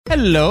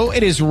Hello,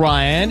 it is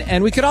Ryan,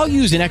 and we could all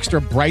use an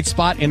extra bright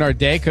spot in our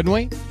day, couldn't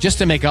we? Just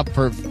to make up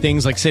for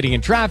things like sitting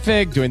in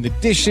traffic, doing the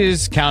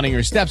dishes, counting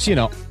your steps, you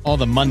know, all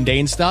the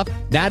mundane stuff.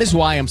 That is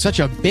why I'm such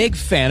a big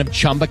fan of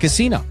Chumba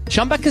Casino.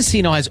 Chumba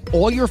Casino has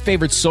all your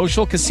favorite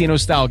social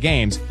casino-style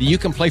games that you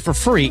can play for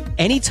free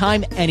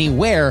anytime,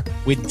 anywhere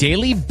with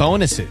daily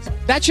bonuses.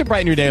 That should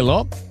brighten your day a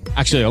little.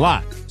 Actually, a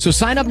lot. So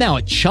sign up now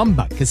at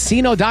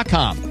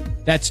ChumbaCasino.com.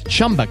 That's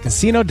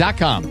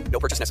ChumbaCasino.com. No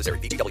purchase necessary.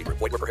 VGW Group.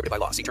 Void where prohibited by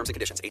law. See terms and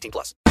conditions.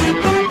 18+.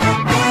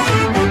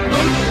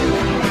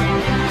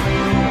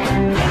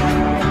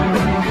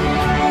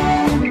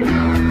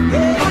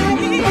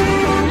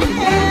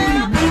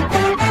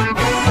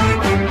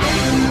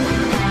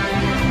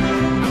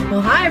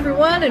 Well, hi,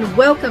 everyone, and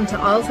welcome to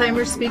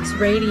Alzheimer's Speaks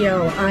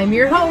Radio. I'm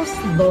your host,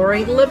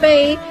 Lori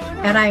LeBay,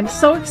 and I'm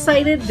so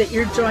excited that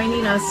you're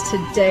joining us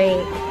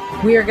today.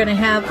 We are going to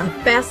have a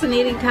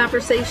fascinating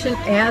conversation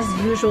as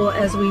usual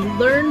as we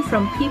learn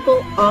from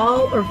people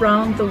all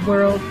around the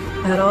world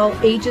at all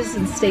ages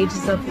and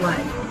stages of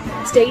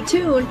life. Stay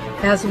tuned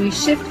as we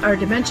shift our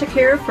dementia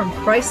care from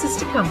crisis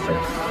to comfort.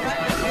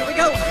 Here we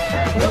go.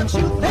 What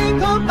you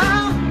think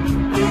about,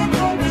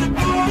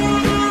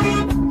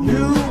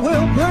 you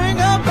will bring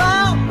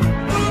about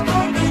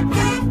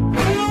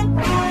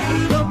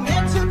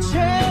dementia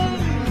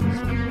change.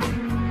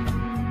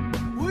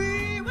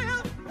 We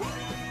will.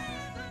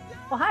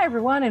 Well, hi,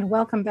 everyone, and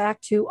welcome back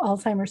to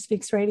Alzheimer's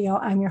Speaks Radio.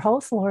 I'm your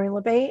host, Lori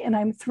LeBay, and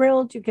I'm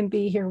thrilled you can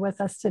be here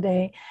with us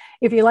today.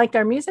 If you liked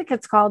our music,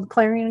 it's called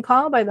Clarion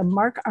Call by the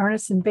Mark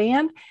Arneson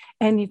Band,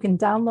 and you can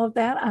download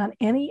that on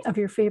any of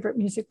your favorite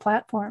music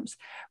platforms.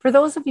 For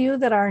those of you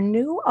that are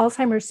new,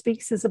 Alzheimer's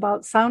Speaks is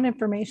about sound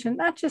information,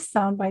 not just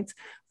sound bites.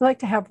 We like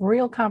to have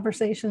real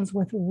conversations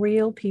with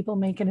real people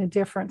making a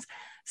difference.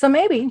 So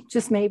maybe,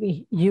 just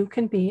maybe, you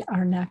can be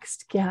our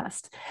next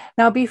guest.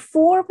 Now,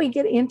 before we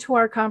get into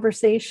our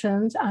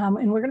conversations,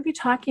 and we're going to be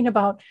talking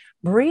about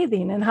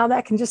breathing and how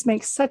that can just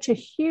make such a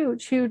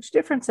huge, huge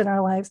difference in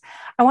our lives,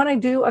 I want to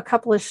do a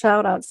couple of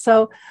shout outs.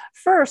 So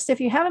first, if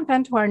you haven't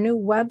been to our new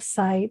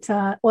website,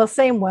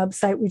 same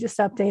website, we just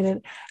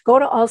updated, go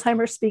to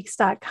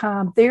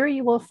alzheimerspeaks.com. There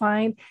you will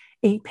find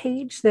a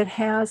page that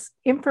has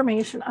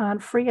information on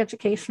free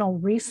educational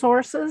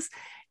resources.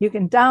 You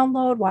can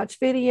download, watch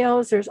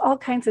videos. There's all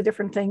kinds of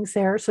different things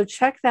there. So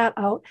check that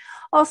out.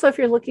 Also, if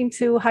you're looking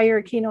to hire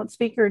a keynote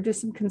speaker or do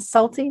some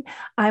consulting,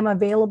 I'm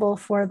available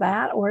for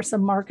that, or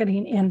some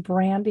marketing and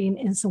branding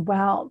as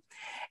well.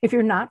 If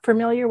you're not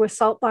familiar with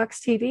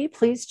Saltbox TV,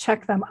 please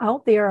check them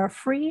out. They are a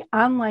free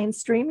online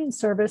streaming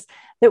service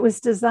that was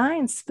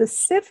designed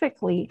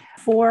specifically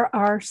for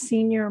our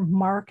senior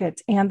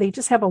market, and they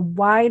just have a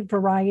wide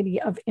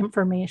variety of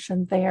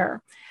information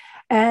there.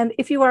 And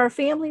if you are a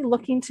family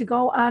looking to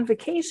go on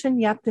vacation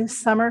yet this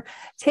summer,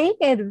 take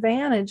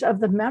advantage of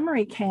the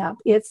Memory Camp.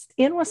 It's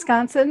in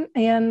Wisconsin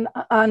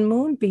on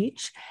Moon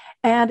Beach,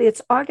 and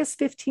it's August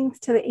 15th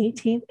to the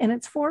 18th, and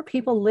it's for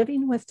people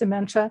living with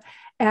dementia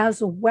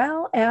as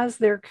well as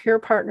their care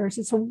partners.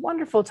 It's a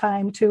wonderful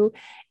time to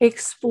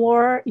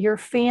explore your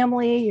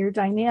family, your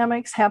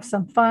dynamics, have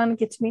some fun,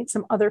 get to meet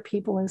some other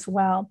people as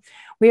well.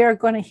 We are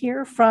going to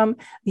hear from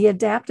the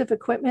Adaptive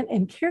Equipment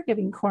and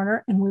Caregiving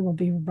Corner, and we will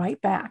be right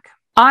back.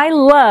 I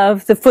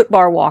love the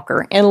footbar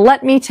walker, and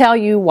let me tell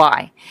you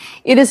why.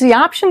 It is the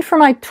option for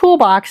my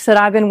toolbox that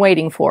I've been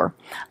waiting for.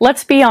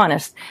 Let's be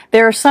honest,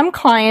 there are some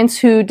clients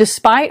who,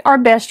 despite our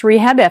best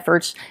rehab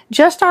efforts,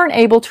 just aren't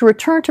able to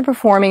return to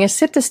performing a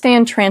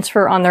sit-to-stand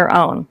transfer on their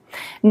own.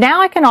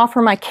 Now I can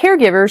offer my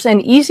caregivers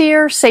an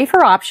easier,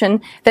 safer option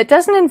that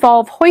doesn't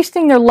involve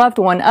hoisting their loved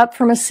one up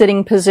from a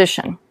sitting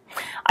position.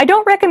 I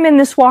don't recommend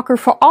this walker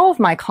for all of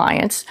my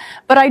clients,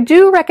 but I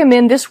do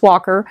recommend this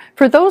walker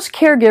for those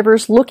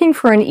caregivers looking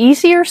for an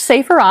easier,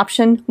 safer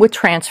option with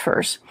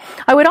transfers.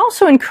 I would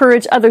also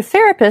encourage other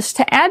therapists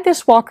to add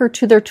this walker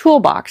to their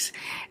toolbox.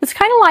 It's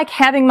kind of like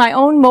having my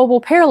own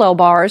mobile parallel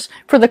bars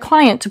for the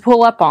client to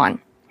pull up on.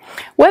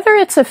 Whether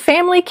it's a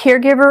family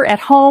caregiver at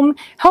home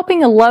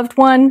helping a loved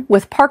one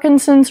with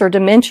Parkinson's or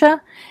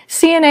dementia,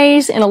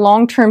 CNAs in a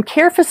long-term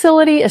care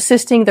facility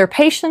assisting their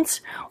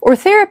patients, or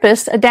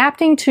therapists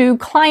adapting to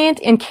client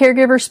and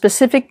caregiver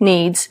specific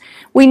needs,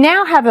 we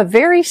now have a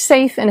very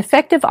safe and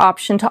effective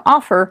option to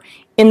offer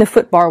in the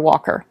Footbar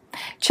Walker.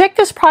 Check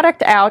this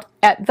product out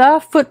at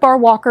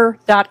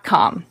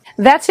thefootbarwalker.com.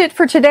 That's it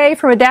for today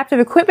from Adaptive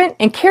Equipment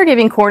and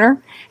Caregiving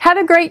Corner. Have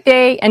a great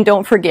day, and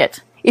don't forget,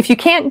 if you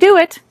can't do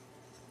it,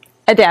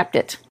 adapt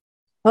it.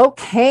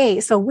 Okay,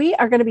 so we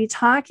are going to be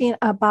talking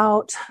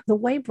about the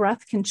way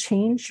breath can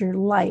change your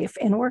life,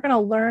 and we're going to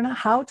learn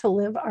how to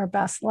live our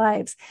best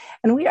lives.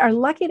 And we are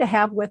lucky to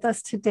have with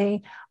us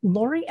today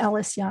Lori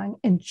Ellis-Young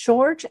and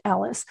George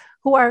Ellis,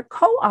 who are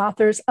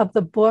co-authors of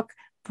the book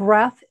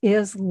Breath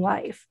is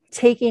Life,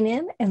 Taking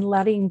in and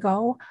Letting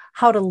Go,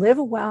 How to Live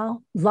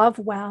Well, Love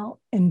Well,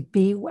 and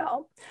Be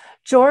Well.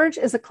 George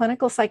is a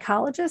clinical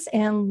psychologist,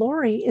 and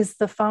Lori is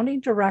the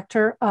founding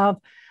director of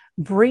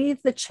Breathe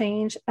the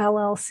Change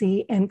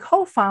LLC, and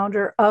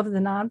co-founder of the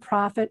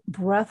nonprofit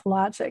Breath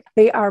Logic.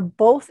 They are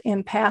both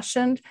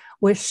impassioned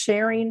with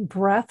sharing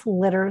breath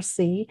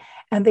literacy,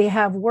 and they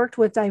have worked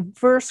with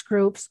diverse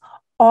groups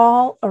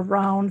all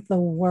around the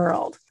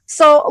world.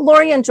 So,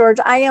 Lori and George,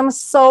 I am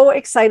so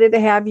excited to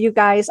have you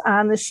guys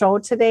on the show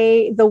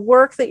today. The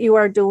work that you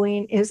are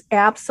doing is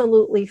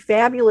absolutely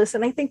fabulous.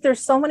 And I think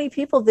there's so many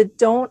people that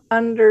don't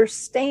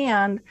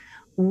understand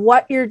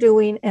what you're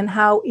doing and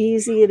how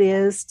easy it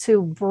is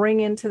to bring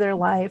into their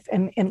life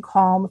and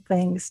calm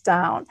things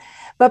down.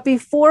 But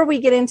before we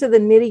get into the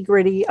nitty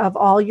gritty of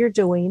all you're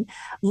doing,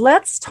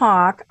 let's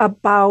talk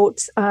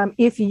about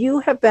if you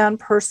have been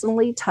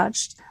personally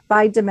touched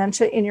by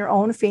dementia in your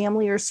own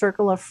family or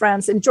circle of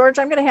friends. And George,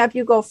 I'm going to have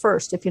you go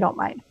first, if you don't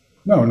mind.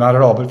 No, not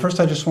at all. But first,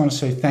 I just want to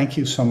say thank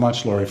you so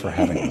much, Lori, for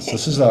having us.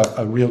 This is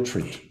a real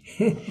treat.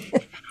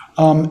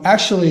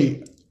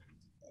 Actually,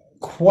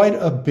 quite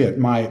a bit.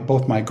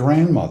 Both my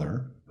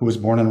grandmother, who was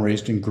born and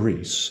raised in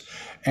Greece,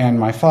 and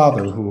my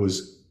father, who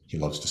was, he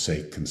loves to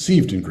say,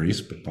 conceived in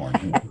Greece, but born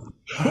here,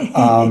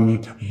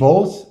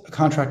 both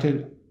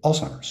contracted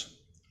Alzheimer's.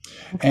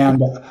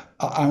 And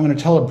I'm going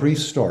to tell a brief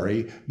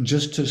story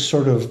just to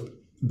sort of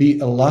be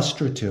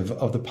illustrative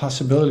of the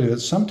possibility that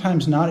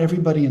sometimes not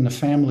everybody in the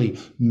family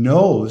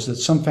knows that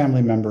some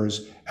family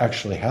members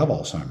actually have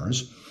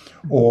Alzheimer's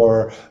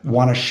or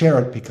want to share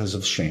it because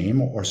of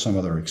shame or some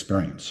other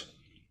experience.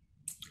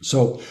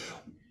 So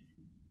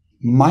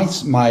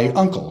my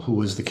uncle, who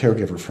was the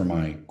caregiver for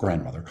my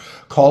grandmother,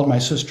 called my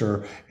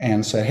sister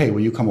and said, "Hey,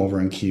 will you come over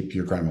and keep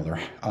your grandmother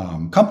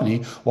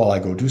company while I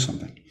go do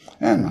something?"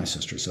 And my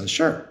sister says,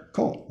 "Sure,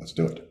 cool, let's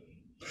do it."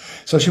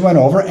 So she went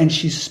over and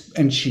she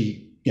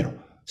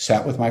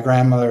sat with my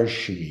grandmother.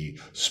 She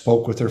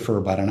spoke with her for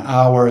about an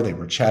hour. They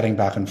were chatting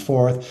back and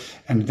forth.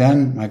 And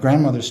then my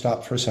grandmother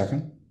stopped for a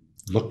second,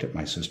 looked at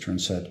my sister and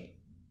said,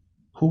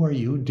 "Who are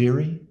you,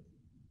 dearie?"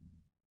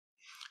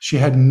 She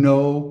had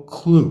no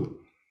clue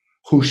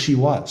who she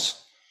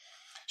was.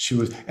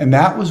 And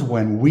that was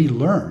when we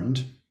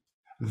learned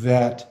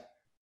that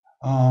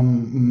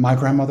my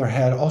grandmother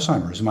had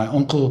Alzheimer's. My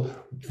uncle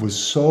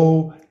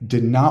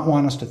did not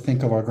want us to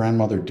think of our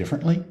grandmother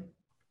differently.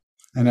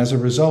 And as a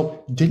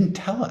result, didn't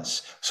tell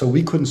us. So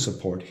we couldn't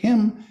support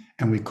him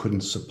and we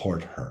couldn't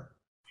support her.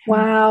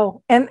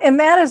 Wow. And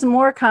that is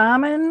more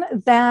common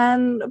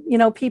than,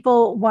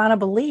 people want to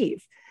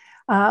believe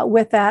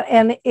with that.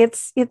 And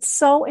it's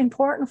so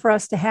important for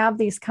us to have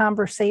these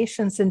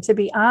conversations and to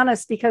be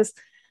honest, because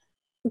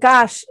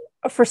gosh,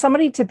 for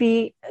somebody to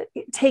be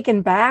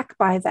taken back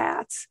by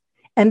that,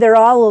 and they're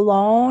all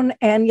alone,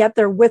 and yet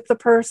they're with the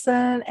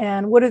person,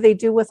 and what do they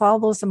do with all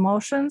those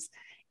emotions?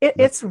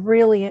 It's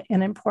really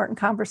an important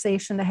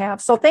conversation to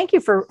have. So thank you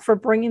for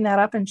bringing that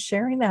up and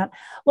sharing that.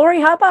 Lori,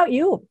 how about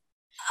you?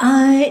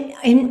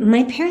 And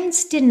my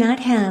parents did not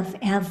have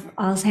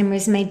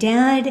Alzheimer's. My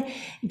dad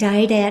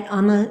died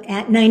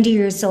at 90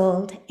 years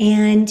old,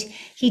 and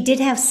he did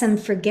have some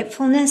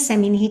forgetfulness. I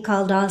mean, he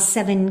called all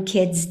 7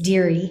 kids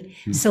dearie,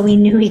 so we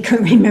knew he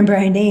couldn't remember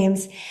our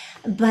names.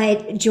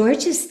 But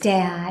George's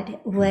dad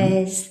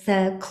was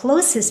the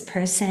closest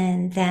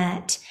person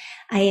that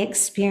I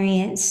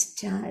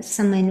experienced,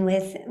 someone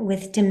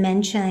with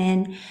dementia,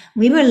 and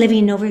we were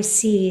living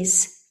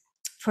overseas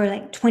for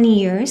like 20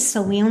 years.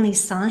 So we only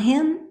saw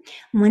him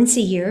once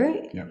a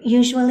year,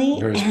 usually.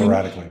 Very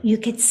sporadically. You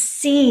could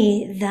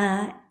see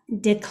the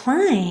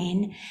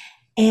decline.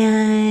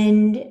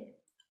 And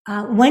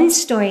one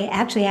story,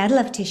 actually, I'd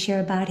love to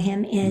share about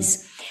him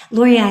is,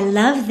 Lori, I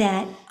love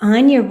that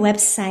on your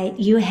website,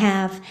 you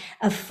have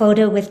a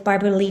photo with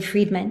Barbara Lee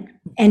Friedman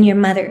and your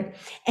mother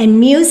and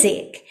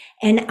music.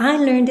 And I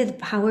learned the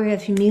power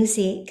of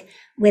music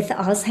with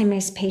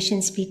Alzheimer's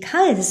patients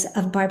because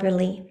of Barbara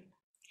Lee.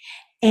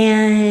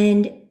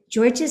 And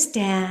George's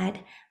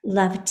dad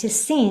loved to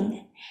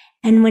sing.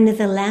 And one of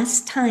the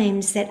last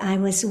times that I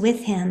was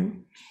with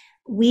him,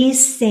 we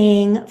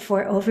sang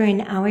for over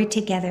an hour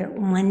together,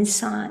 one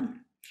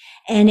song.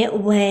 And it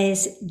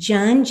was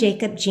John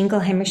Jacob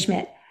Jingleheimer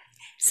Schmidt.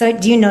 So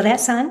do you know that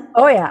song?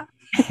 Oh, yeah.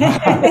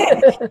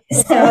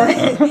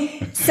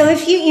 So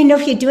if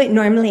you do it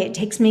normally, it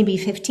takes maybe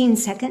 15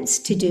 seconds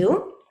to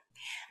do.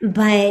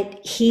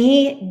 But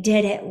he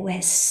did it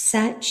with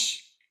such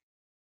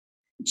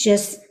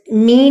just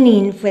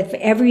meaning with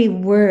every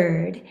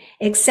word,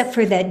 except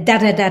for the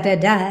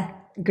da-da-da-da-da,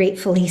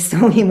 gratefully.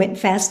 So he went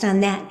fast on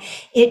that.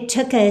 It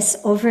took us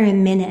over a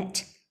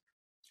minute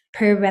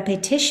per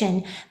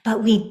repetition,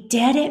 but we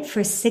did it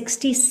for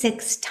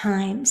 66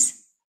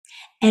 times.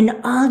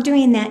 And all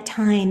during that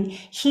time,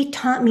 he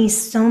taught me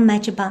so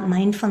much about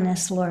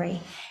mindfulness, Lori,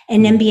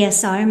 and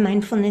MBSR,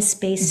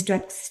 mindfulness-based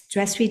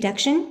stress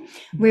reduction.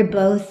 We're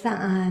both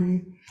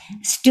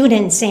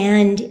students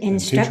and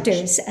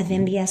instructors of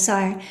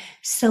MBSR.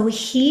 So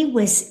he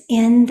was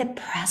in the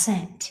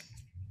present.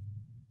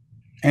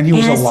 And he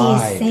was as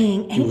alive. he's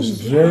saying. He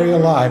was very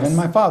alive. And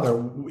my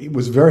father, it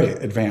was very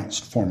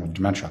advanced form of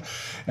dementia.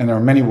 And there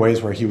are many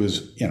ways where he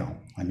was,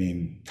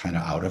 kind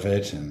of out of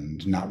it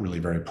and not really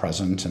very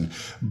present.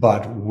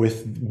 But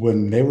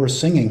when they were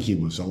singing, he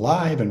was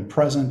alive and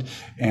present,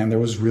 and there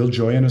was real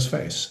joy in his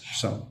face.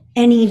 So.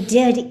 And he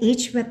did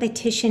each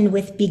repetition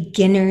with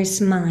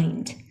beginner's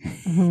mind.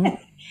 Mm-hmm.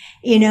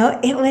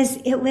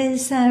 It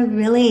was a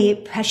really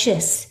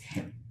precious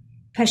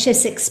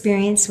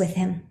experience with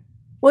him.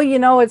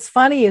 Well, it's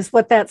funny is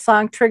what that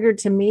song triggered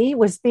to me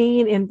was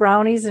being in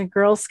Brownies and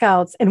Girl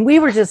Scouts. And we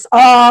were just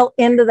all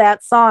into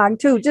that song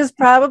too, just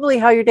probably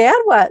how your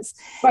dad was,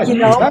 right.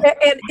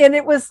 And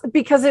it was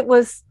because it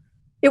was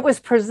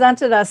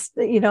presented us,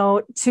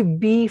 to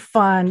be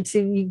fun,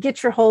 to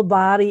get your whole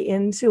body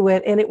into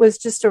it. And it was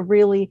just a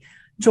really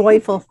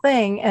joyful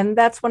thing. And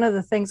that's one of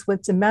the things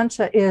with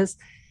dementia is,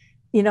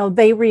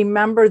 they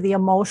remember the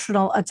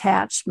emotional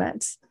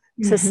attachment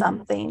to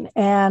something.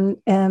 And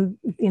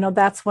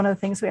that's one of the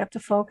things we have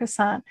to focus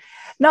on.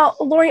 Now,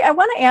 Lori, I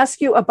want to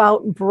ask you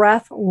about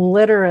breath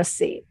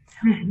literacy.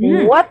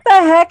 Mm-hmm. What the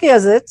heck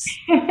is it?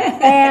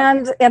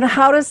 and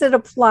how does it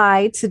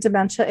apply to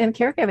dementia and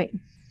caregiving?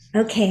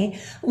 Okay.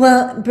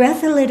 Well,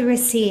 breath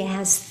literacy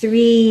has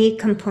 3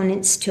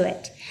 components to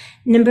it.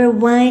 Number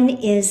 1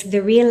 is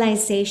the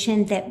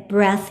realization that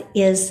breath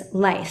is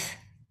life.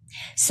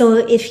 So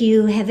if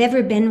you have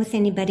ever been with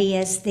anybody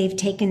as they've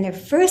taken their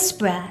first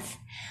breath,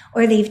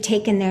 or they've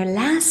taken their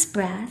last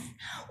breath,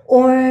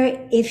 or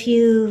if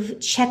you've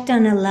checked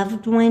on a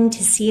loved one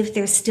to see if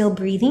they're still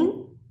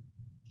breathing,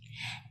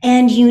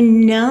 and you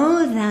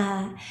know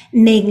the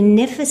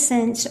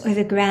magnificence or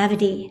the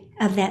gravity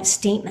of that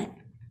statement,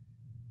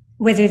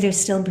 whether they're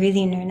still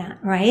breathing or not,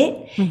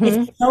 right? Mm-hmm.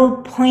 It's so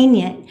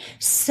poignant.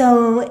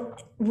 So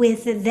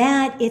with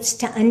that, it's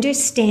to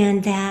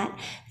understand that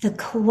the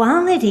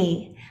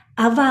quality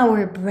of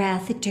our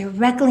breath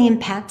directly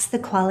impacts the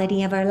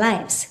quality of our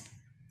lives.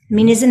 I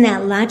mean, isn't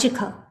that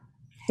logical?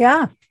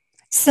 Yeah.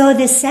 So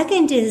the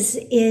second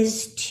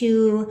is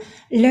to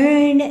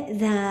learn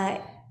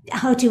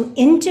how to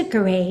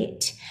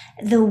integrate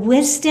the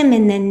wisdom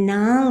and the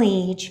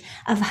knowledge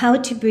of how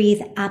to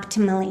breathe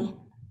optimally,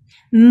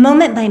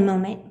 moment by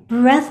moment,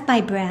 breath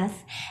by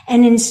breath,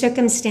 and in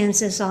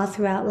circumstances all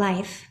throughout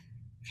life.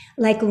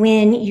 Like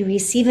when you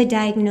receive a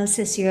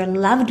diagnosis, your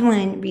loved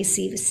one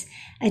receives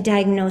a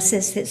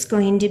diagnosis that's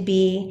going to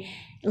be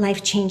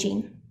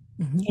life-changing.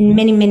 In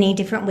many, many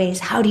different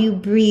ways. How do you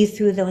breathe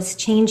through those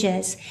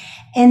changes?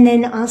 And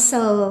then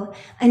also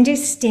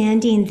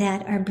understanding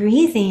that our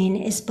breathing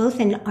is both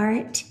an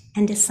art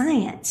and a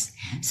science.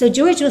 So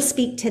George will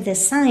speak to the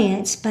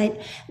science, but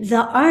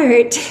the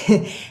art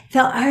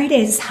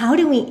is how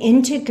do we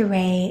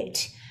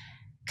integrate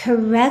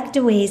correct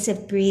ways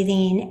of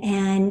breathing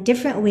and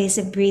different ways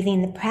of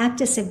breathing, the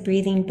practice of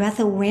breathing,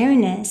 breath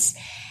awareness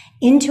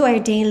into our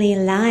daily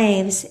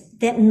lives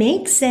that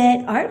makes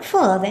it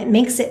artful, that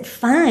makes it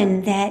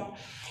fun, that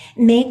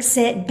makes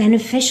it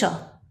beneficial.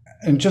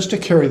 And just to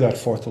carry that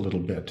forth a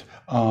little bit,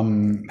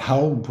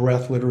 how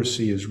breath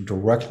literacy is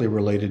directly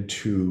related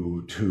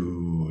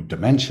to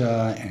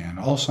dementia and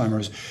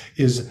Alzheimer's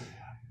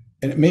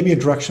and it may be a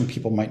direction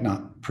people might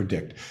not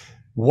predict.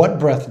 What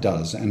breath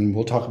does, and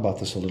we'll talk about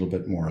this a little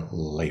bit more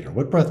later,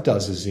 what breath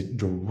does is it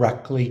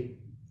directly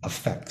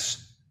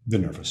affects the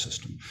nervous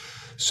system.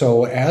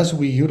 So as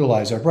we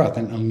utilize our breath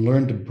and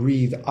learn to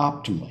breathe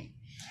optimally,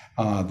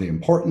 the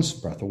importance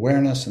of breath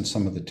awareness and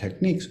some of the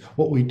techniques,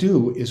 what we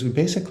do is we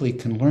basically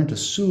can learn to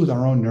soothe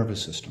our own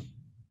nervous system.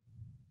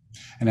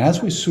 And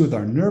as we soothe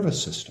our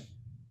nervous system,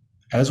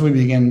 as we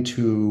begin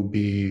to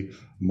be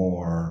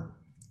more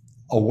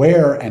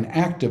aware and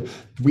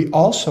active, we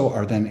also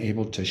are then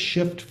able to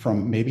shift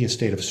from maybe a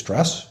state of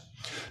stress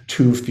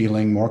to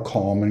feeling more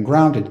calm and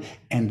grounded.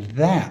 And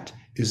that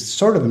is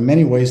sort of in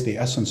many ways the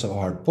essence of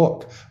our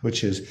book,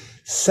 which is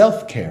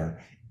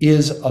self-care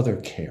is other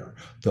care.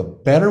 The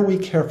better we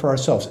care for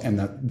ourselves, and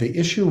the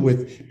issue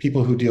with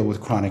people who deal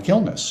with chronic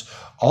illness,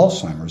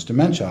 Alzheimer's,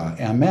 dementia,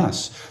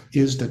 MS,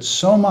 is that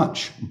so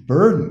much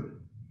burden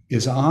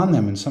is on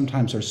them, and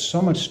sometimes there's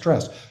so much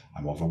stress.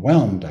 I'm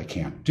overwhelmed, I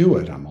can't do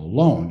it, I'm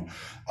alone,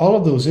 all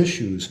of those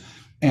issues.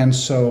 And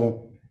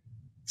so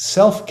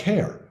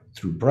self-care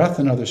through breath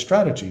and other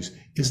strategies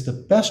is the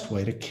best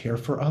way to care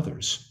for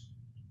others.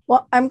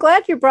 Well, I'm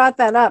glad you brought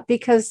that up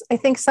because I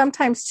think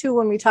sometimes too,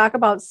 when we talk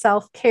about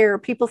self-care,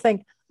 people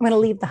think I'm going to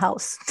leave the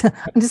house.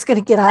 I'm just going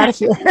to get out of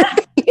here.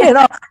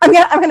 I'm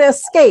going to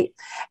escape.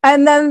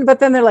 But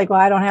then they're like, well,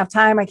 I don't have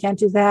time. I can't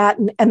do that.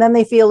 And then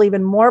they feel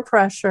even more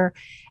pressure.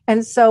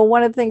 And so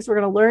one of the things we're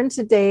going to learn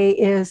today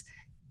is,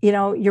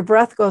 your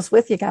breath goes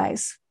with you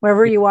guys,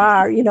 wherever you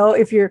are.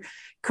 If you're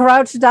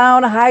crouched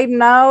down,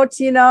 hiding out,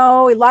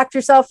 locked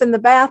yourself in the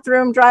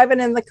bathroom, driving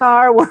in the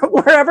car,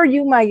 wherever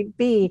you might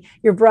be,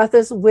 your breath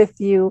is with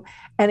you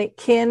and it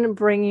can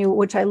bring you,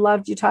 which I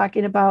loved you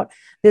talking about,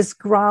 this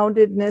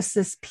groundedness,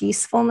 this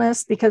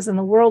peacefulness, because in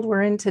the world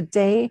we're in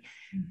today,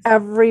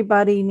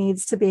 everybody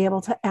needs to be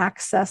able to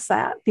access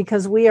that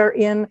because we are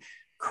in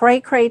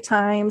cray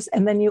times,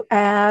 and then you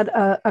add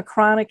a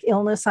chronic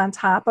illness on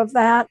top of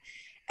that.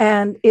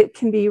 And it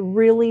can be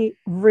really,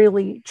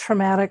 really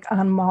traumatic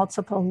on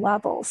multiple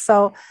levels.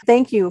 So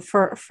thank you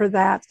for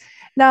that.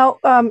 Now,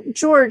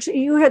 George,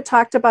 you had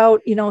talked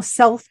about,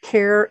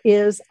 self-care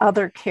is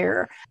other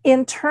care.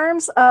 In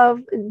terms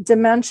of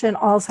dementia and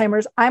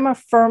Alzheimer's, I'm a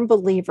firm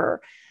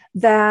believer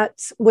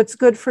that what's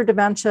good for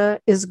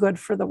dementia is good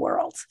for the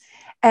world.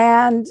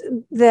 And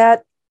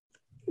that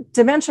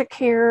dementia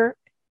care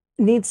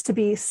needs to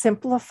be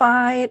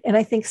simplified. And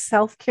I think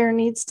self-care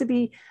needs to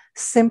be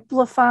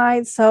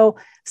simplified. So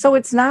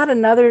it's not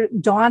another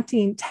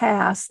daunting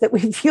task that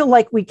we feel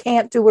like we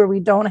can't do or we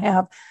don't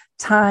have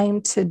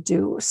time to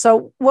do.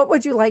 So what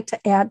would you like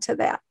to add to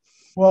that?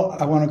 Well,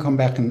 I want to come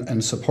back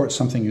and support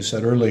something you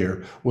said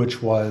earlier,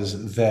 which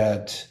was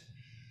that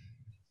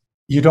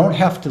you don't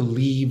have to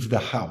leave the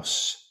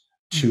house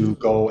to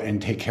go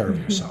and take care of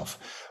yourself.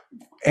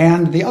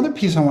 And the other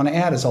piece I want to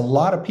add is a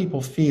lot of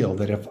people feel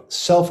that if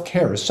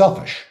self-care is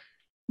selfish,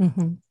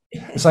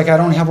 it's like I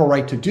don't have a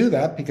right to do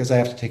that because I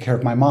have to take care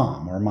of my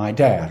mom or my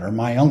dad or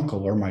my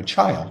uncle or my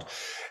child.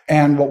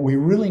 And what we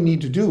really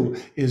need to do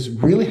is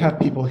really have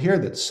people hear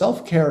that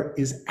self-care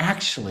is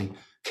actually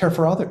care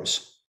for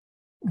others.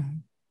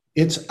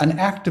 It's an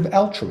act of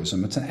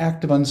altruism. It's an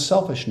act of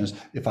unselfishness.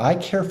 If I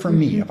care for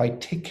me, if I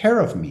take care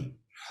of me,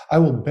 I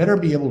will better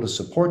be able to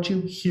support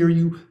you, hear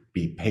you,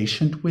 be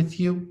patient with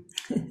you.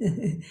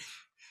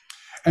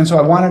 And so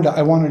I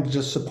wanted to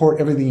just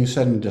support everything you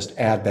said and just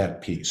add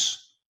that piece.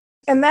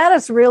 And that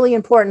is really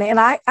important. And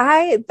I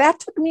that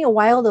took me a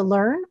while to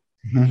learn.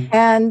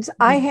 And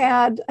I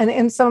had,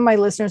 and some of my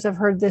listeners have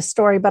heard this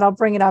story, but I'll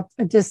bring it up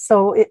just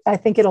so I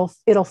think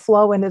it'll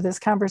flow into this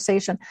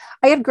conversation.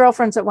 I had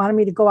girlfriends that wanted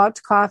me to go out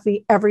to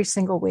coffee every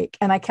single week,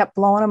 and I kept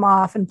blowing them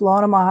off.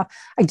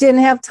 I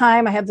didn't have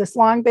time. I have this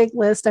long, big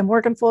list. I'm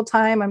working full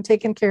time. I'm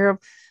taking care of,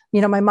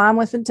 my mom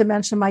with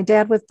dementia, my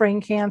dad with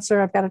brain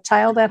cancer. I've got a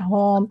child at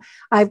home.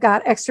 I've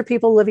got extra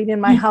people living in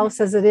my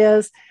house as it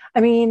is. I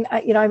mean,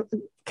 I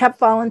kept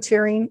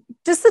volunteering,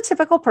 just the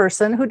typical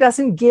person who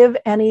doesn't give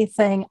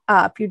anything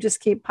up. You just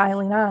keep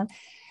piling on.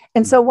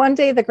 And so one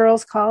day the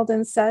girls called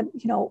and said,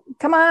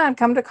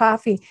 come to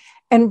coffee.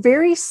 And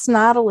very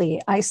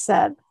snottily, I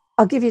said,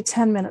 I'll give you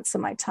 10 minutes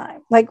of my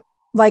time. Like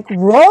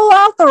roll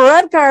out the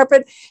red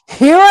carpet.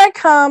 Here I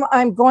come.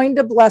 I'm going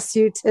to bless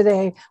you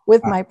today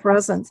with my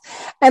presence.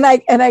 And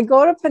I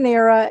go to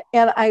Panera,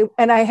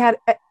 and I had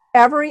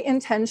every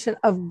intention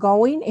of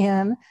going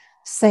in,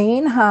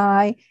 saying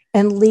hi,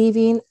 and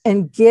leaving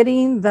and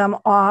getting them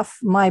off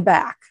my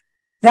back.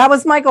 That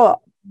was my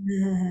goal.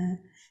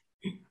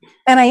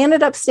 And I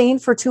ended up staying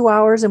for 2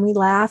 hours, and we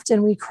laughed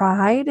and we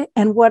cried.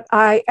 And what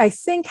I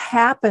think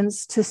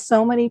happens to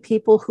so many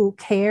people who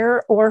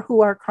care or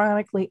who are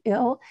chronically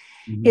ill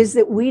is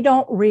that we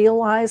don't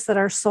realize that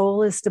our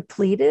soul is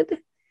depleted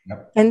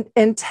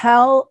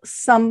until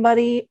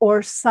somebody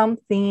or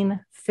something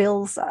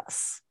fills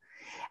us.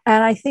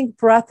 And I think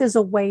breath is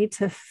a way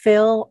to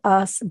fill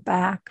us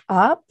back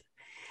up.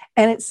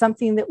 And it's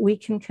something that we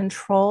can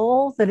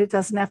control, that it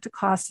doesn't have to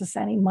cost us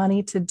any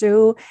money to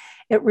do.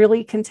 It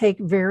really can take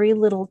very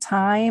little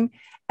time.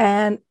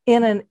 And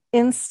in an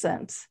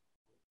instant,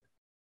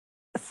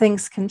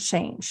 things can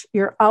change.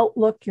 Your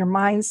outlook, your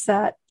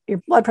mindset,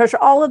 your blood pressure,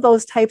 all of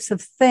those types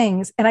of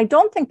things. And I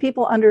don't think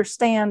people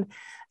understand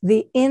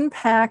the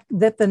impact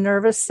that the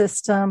nervous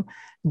system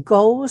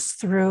goes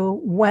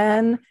through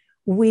when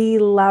we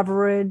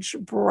leverage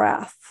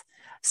breath.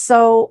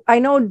 So I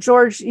know,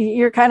 George,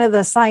 you're kind of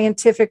the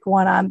scientific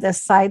one on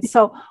this side.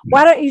 So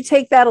why don't you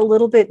take that a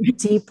little bit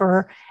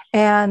deeper,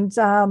 and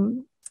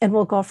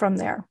we'll go from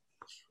there.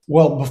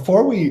 Well,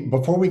 before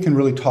we can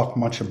really talk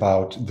much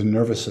about the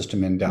nervous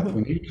system in depth,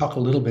 we need to talk a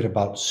little bit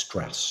about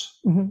stress.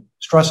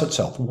 Stress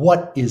itself.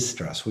 What is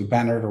stress? We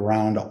banter it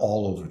around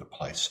all over the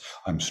place.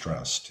 I'm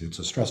stressed. It's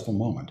a stressful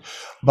moment.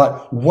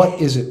 But what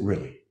is it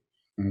really?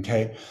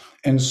 Okay.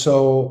 And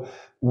so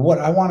what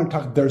I want to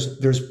talk,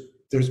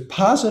 there's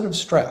positive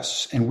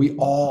stress, and we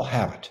all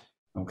have it.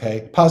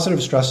 Okay.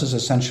 Positive stress is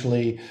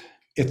essentially,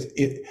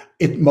 it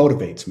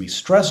motivates me.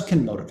 Stress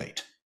can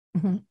motivate.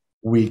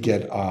 We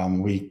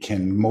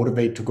can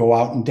motivate to go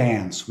out and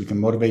dance. We can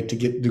motivate to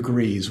get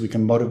degrees. We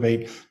can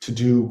motivate to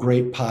do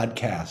great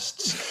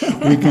podcasts.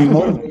 We can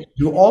motivate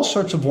to do all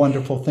sorts of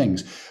wonderful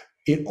things.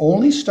 It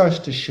only starts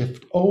to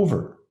shift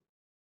over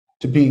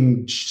to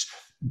being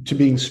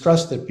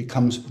stressed that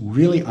becomes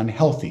really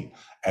unhealthy,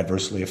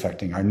 adversely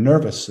affecting our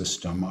nervous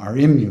system, our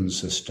immune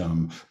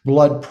system,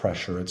 blood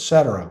pressure,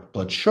 etc.,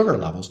 blood sugar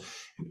levels.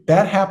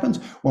 That happens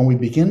when we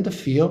begin to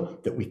feel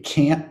that we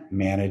can't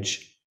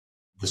manage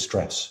the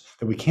stress,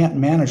 that we can't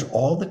manage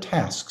all the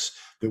tasks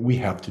that we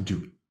have to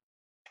do.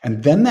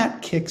 And then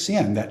that kicks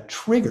in, that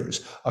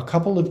triggers a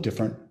couple of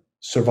different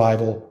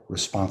survival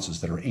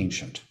responses that are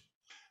ancient.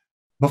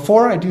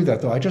 Before I do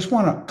that, though, I just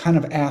want to kind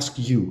of ask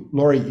you,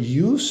 Lori,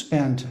 you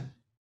spent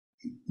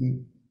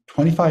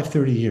 25,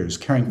 30 years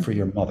caring for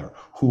your mother,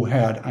 who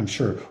had, I'm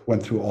sure,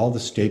 went through all the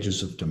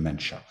stages of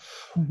dementia.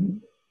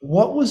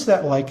 What was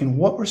that like, and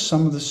what were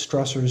some of the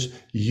stressors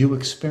you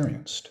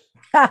experienced?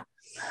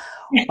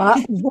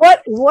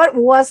 What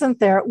wasn't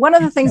there? One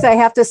of the things I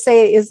have to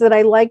say is that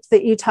I liked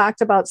that you talked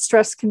about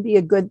stress can be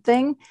a good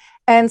thing.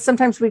 And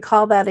sometimes we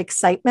call that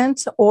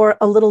excitement or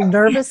a little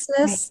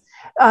nervousness.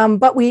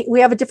 But we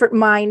have a different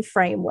mind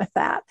frame with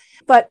that.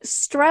 But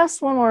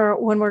stress when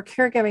we're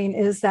caregiving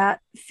is that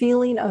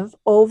feeling of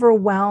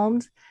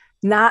overwhelmed,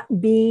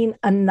 not being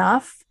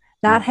enough,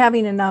 not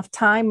having enough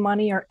time,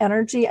 money, or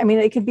energy. I mean,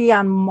 it could be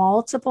on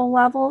multiple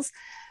levels.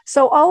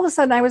 So all of a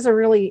sudden I was a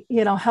really,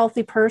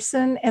 healthy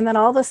person. And then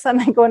all of a sudden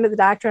I go into the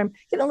doctor, I'm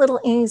getting a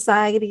little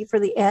anxiety for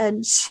the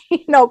edge,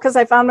 because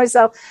I found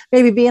myself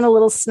maybe being a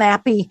little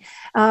snappy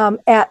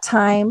at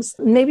times,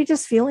 maybe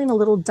just feeling a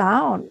little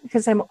down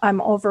because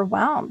I'm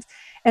overwhelmed.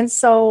 And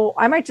so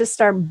I might just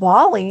start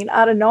bawling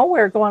out of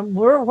nowhere going,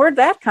 where'd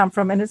that come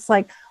from? And it's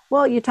like,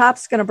 well, your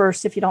top's going to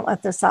burst if you don't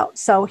let this out.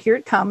 So here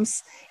it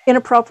comes,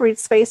 inappropriate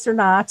space or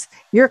not,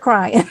 you're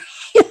crying.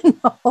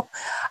 All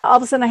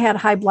of a sudden I had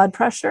high blood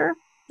pressure.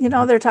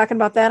 They're talking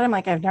about that. I'm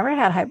like, I've never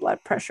had high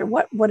blood pressure.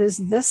 What is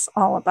this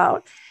all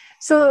about?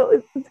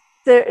 So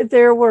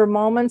there were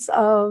moments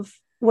of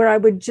where I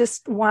would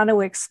just want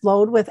to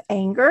explode with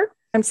anger.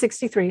 I'm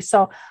 63.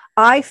 So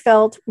I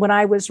felt when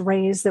I was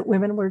raised that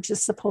women were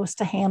just supposed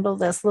to handle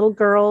this. Little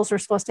girls are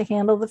supposed to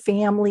handle the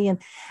family and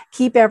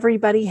keep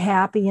everybody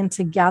happy and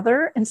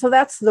together. And so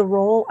that's the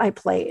role I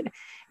played.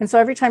 And so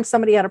every time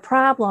somebody had a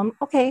problem,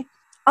 okay,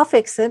 I'll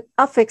fix it.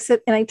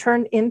 And I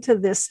turned into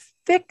this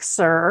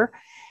fixer.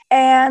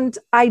 And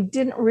I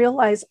didn't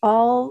realize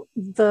all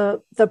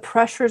the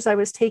pressures I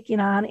was taking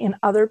on in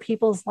other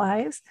people's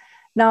lives.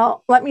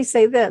 Now, let me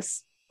say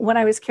this. When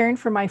I was caring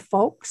for my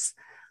folks,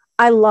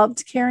 I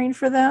loved caring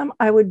for them.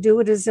 I would do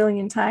it a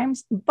zillion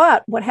times.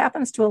 But what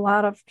happens to a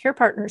lot of care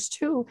partners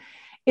too,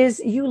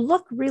 is you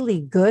look really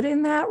good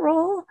in that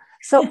role.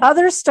 So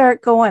others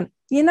start going,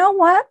 you know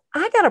what?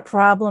 I got a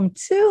problem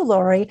too,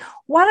 Lori.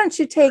 Why don't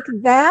you take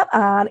that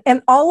on?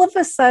 And all of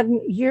a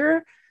sudden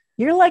you're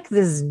like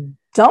this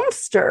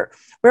dumpster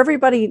where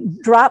everybody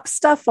drops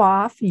stuff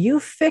off, you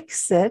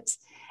fix it,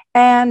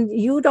 and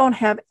you don't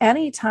have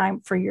any time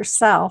for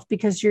yourself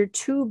because you're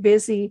too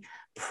busy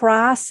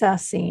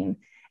processing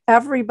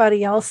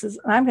everybody else's,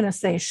 I'm going to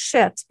say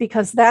shit,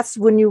 because that's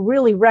when you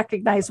really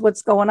recognize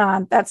what's going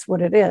on. That's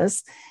what it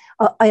is.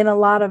 In a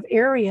lot of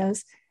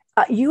areas,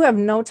 you have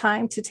no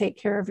time to take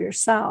care of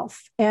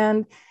yourself.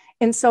 And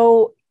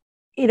so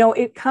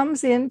it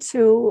comes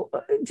into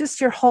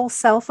just your whole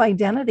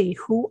self-identity.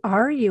 Who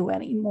are you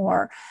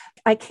anymore?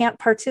 I can't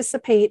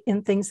participate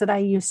in things that I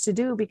used to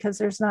do because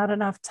there's not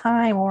enough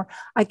time, or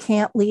I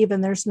can't leave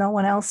and there's no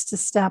one else to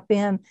step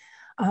in.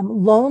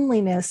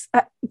 Loneliness,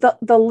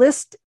 the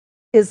list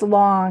is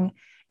long,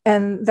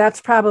 and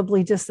that's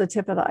probably just the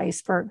tip of the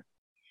iceberg.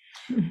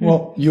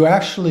 Well, you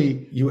actually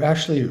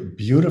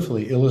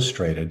beautifully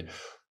illustrated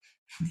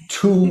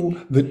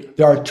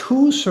there are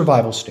two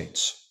survival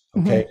states,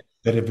 okay,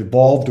 that have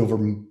evolved over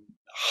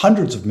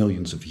hundreds of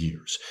millions of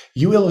years.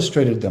 You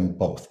illustrated them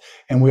both,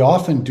 and we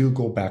often do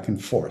go back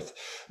and forth.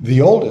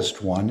 The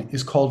oldest one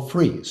is called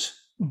freeze.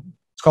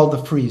 It's called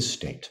the freeze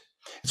state.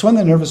 It's when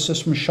the nervous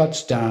system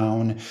shuts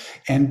down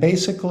and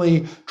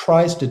basically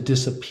tries to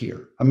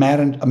disappear.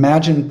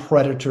 Imagine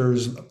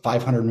predators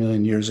 500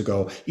 million years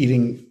ago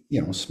eating,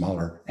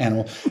 smaller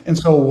animal. And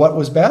so what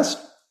was best?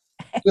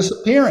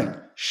 Disappearing,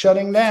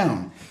 shutting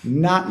down,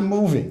 not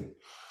moving.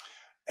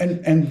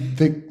 And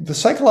the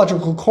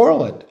psychological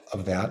correlate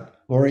of that,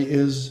 Lori,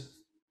 is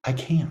I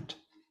can't.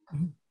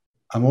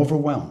 I'm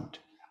overwhelmed.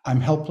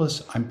 I'm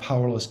helpless. I'm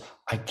powerless.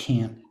 I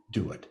can't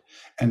do it.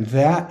 And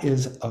that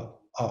is a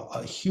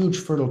huge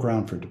fertile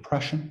ground for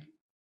depression,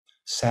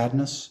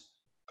 sadness,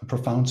 a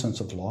profound sense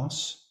of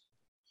loss.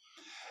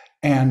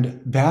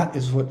 And that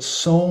is what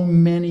so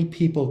many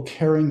people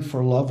caring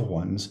for loved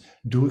ones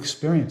do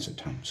experience at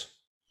times,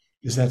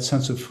 is that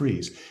sense of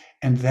freeze.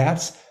 And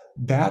that's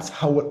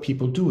how what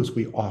people do is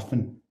we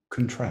often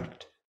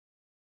contract.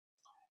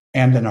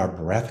 And then our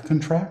breath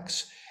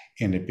contracts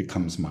and it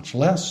becomes much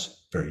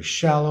less, very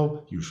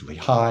shallow, usually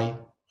high.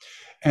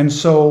 And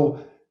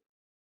so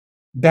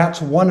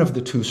that's one of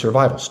the two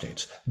survival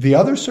states. The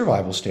other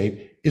survival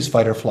state is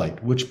fight or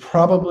flight, which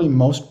probably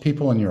most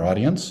people in your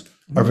audience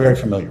are very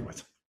familiar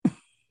with.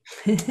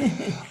 It's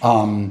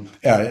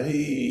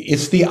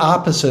the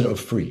opposite of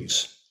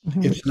freeze.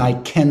 It's an I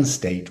can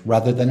state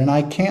rather than an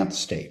I can't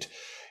state.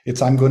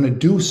 It's I'm going to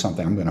do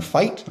something. I'm going to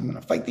fight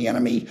the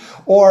enemy,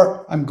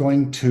 or I'm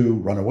going to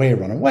run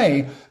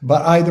away.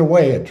 But either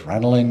way,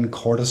 adrenaline,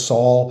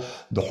 cortisol,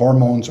 the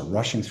hormones are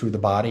rushing through the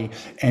body,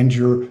 and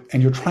you're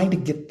trying to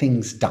get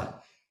things done.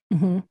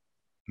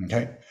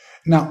 Okay.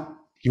 Now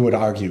you would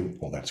argue,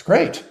 well, that's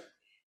great.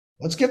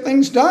 Let's get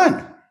things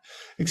done.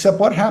 Except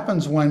what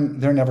happens when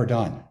they're never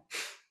done?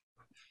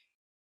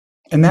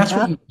 And that's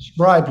what you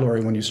described,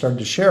 Lori, when you started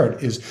to share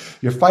it, is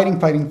you're fighting.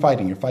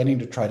 You're fighting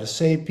to try to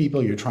save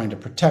people. You're trying to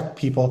protect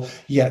people,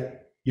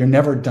 yet you're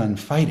never done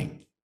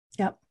fighting.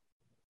 Yep.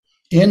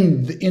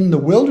 In the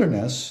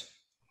wilderness,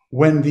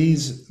 when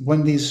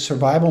these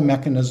survival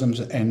mechanisms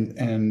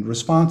and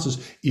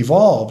responses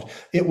evolved,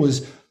 it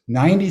was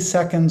 90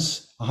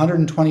 seconds,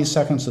 120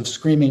 seconds of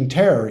screaming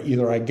terror.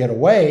 Either I get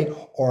away,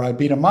 or I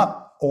beat them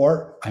up,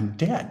 or I'm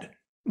dead.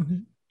 Mm-hmm.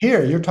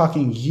 Here, you're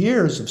talking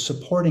years of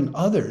supporting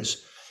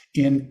others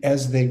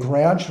as they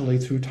gradually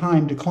through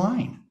time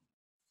decline.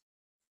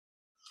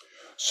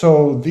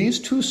 So these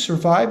two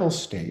survival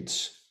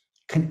states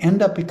can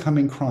end up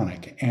becoming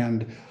chronic.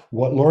 And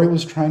what Lori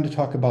was trying to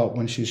talk about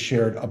when she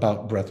shared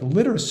about breath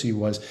literacy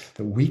was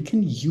that we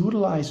can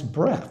utilize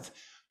breath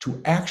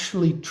to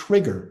actually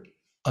trigger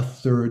a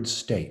third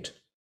state.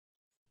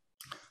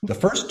 The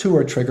first two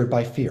are triggered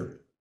by fear.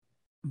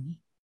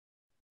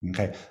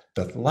 Okay.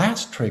 The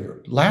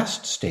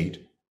last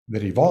state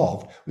that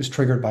evolved was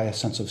triggered by a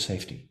sense of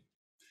safety,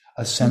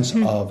 a sense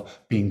of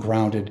being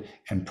grounded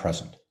and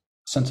present, a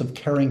sense of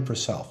caring for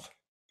self.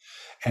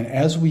 And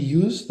as we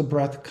use the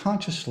breath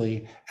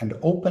consciously and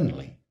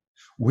openly,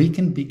 we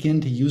can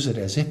begin to use it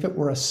as if it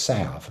were a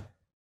salve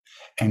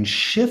and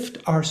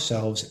shift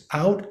ourselves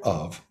out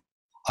of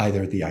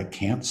either the I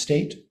can't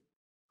state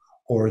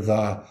or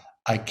the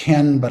I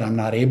can, but I'm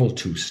not able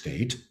to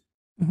state,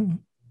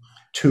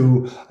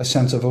 to a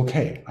sense of,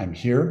 okay, I'm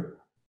here,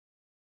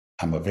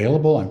 I'm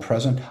available, I'm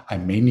present, I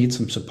may need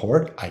some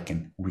support, I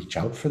can reach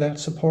out for that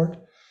support.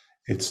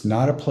 It's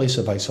not a place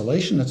of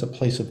isolation, it's a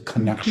place of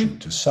connection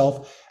to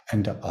self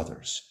and to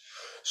others.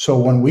 So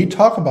when we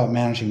talk about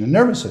managing the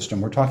nervous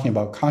system, we're talking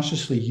about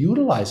consciously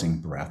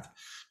utilizing breath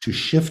to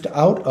shift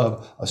out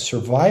of a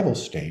survival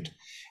state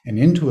and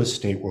into a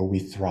state where we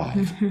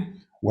thrive,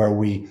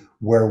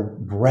 where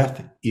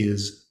breath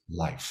is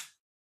life.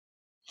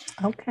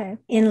 Okay.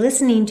 In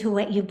listening to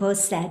what you both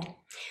said,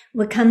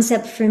 what comes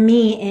up for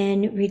me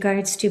in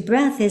regards to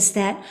breath is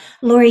that,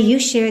 Lori, you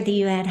shared that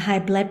you had high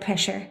blood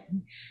pressure.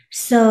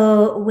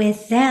 So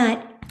with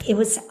that, it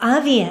was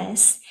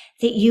obvious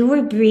that you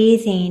were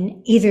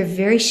breathing either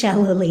very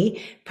shallowly,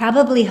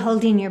 probably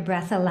holding your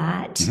breath a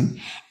lot,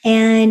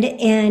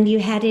 and you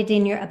had it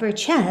in your upper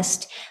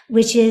chest,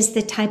 which is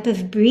the type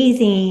of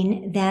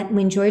breathing that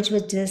when George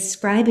was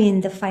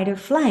describing the fight or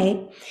flight,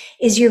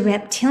 is your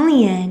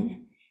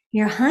reptilian,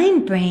 your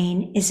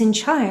hindbrain is in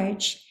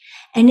charge,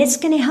 and it's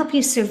going to help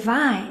you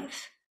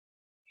survive.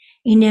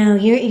 You know,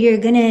 you're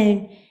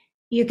going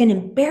to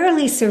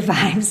barely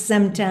survive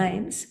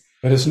sometimes.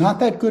 But it's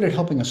not that good at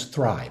helping us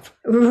thrive.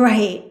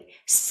 Right.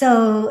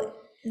 So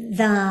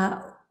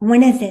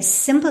one of the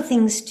simple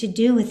things to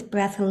do with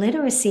breath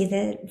literacy,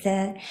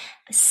 the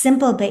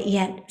simple but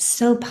yet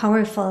so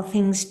powerful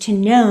things to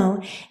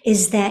know,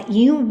 is that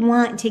you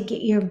want to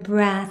get your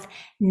breath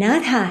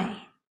not high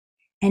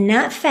and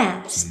not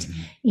fast.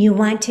 You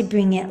want to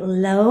bring it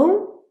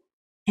low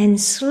and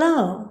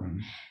slow.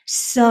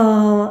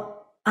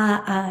 So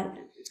a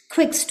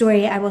quick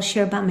story I will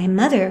share about my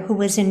mother, who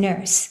was a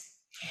nurse.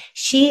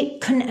 She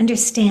couldn't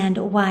understand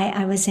why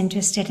I was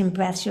interested in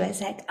breath. She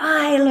was like,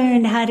 I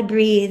learned how to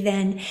breathe,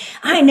 and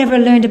I never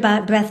learned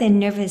about breath in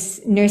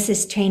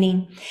nurses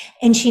training.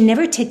 And she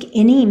never took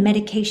any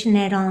medication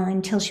at all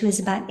until she was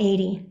about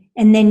 80.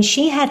 And then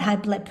she had high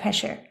blood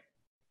pressure.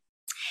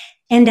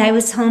 And I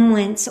was home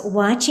once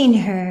watching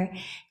her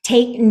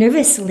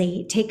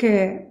nervously take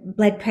her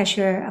blood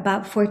pressure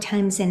about 4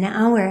 times an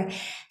hour.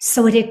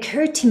 So it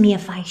occurred to me,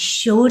 if I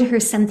showed her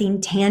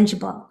something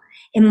tangible,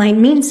 it might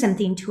mean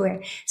something to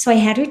her. So I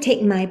had her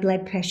take my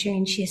blood pressure,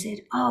 and she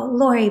said, oh,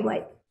 Lori,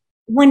 what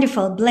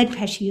wonderful blood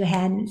pressure you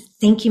had.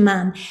 Thank you,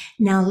 Mom.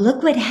 Now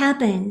look what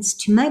happens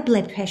to my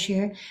blood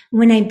pressure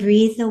when I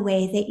breathe the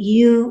way that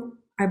you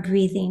are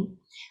breathing,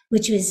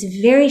 which was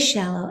very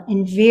shallow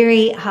and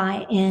very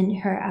high in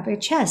her upper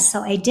chest.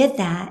 So I did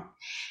that.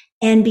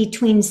 And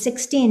between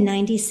 60 and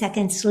 90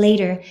 seconds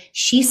later,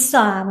 she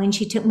saw, when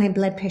she took my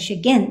blood pressure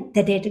again,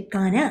 that it had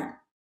gone up.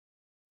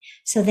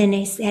 So then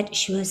I said,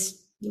 she was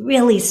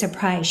really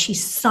surprised. She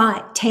saw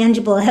it,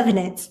 tangible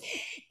evidence.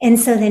 And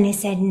so then I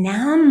said,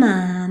 now,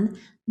 Mom,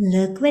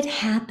 look what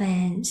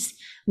happens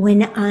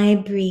when I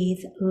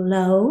breathe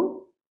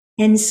low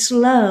and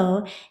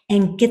slow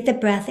and get the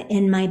breath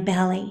in my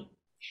belly.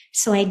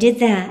 So I did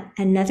that.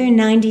 Another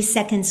 90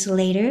 seconds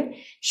later,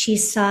 she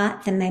saw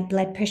that my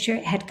blood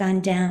pressure had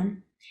gone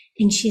down.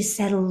 And she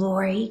said,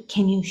 Lori,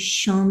 can you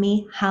show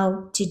me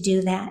how to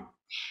do that?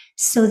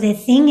 So the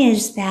thing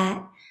is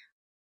that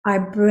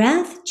our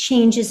breath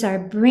changes our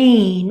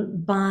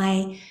brain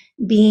by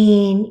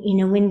being,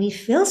 when we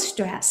feel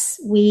stress,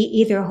 we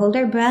either hold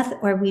our breath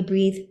or we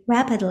breathe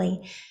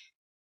rapidly.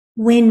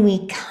 When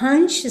we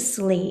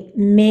consciously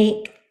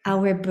make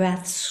our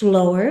breath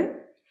slower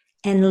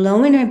and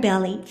low in our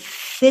belly,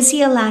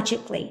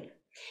 physiologically,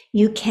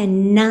 you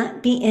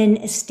cannot be in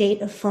a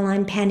state of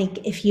full-on panic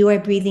if you are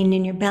breathing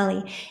in your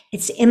belly.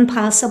 It's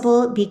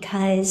impossible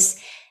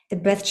because the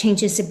breath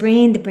changes the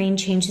brain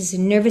changes the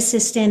nervous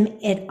system.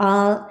 It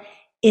all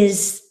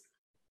is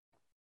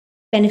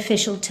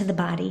beneficial to the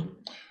body.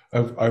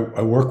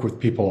 I work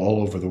with people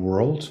all over the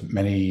world,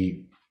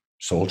 many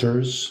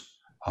soldiers,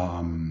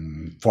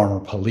 former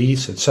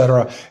police,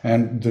 etc.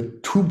 And the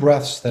two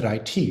breaths that I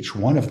teach,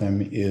 one of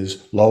them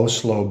is low,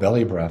 slow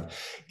belly breath,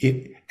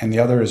 and the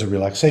other is a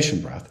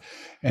relaxation breath.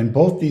 And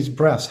both these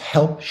breaths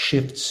help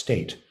shift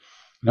state.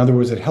 In other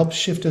words, it helps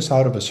shift us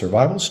out of a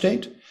survival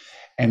state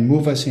and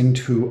move us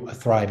into a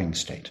thriving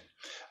state,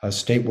 a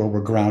state where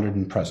we're grounded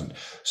and present.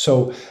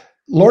 So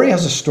Lori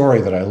has a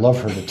story that I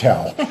love her to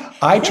tell.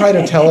 I try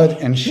to tell it,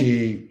 and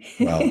she's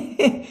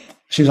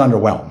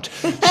underwhelmed.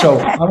 So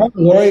I want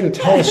Lori to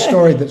tell a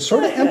story that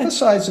sort of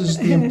emphasizes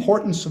the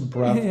importance of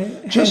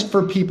breath, just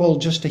for people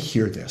just to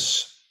hear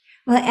this.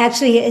 Well,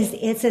 actually,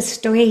 it's a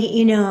story,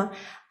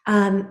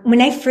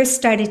 when I first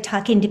started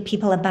talking to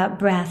people about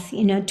breath,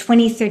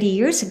 20, 30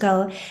 years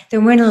ago,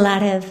 there weren't a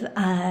lot of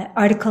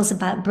articles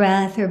about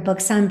breath or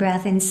books on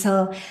breath. And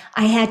so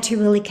I had to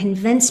really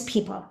convince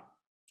people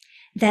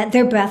that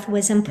their breath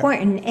was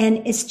important.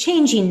 And it's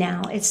changing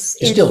now. It's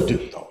still do,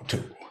 though,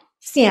 too.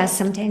 Yeah,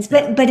 sometimes,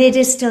 but it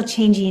is still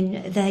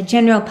changing. The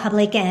general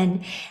public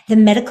and the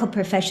medical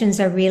professions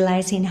are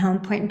realizing how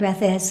important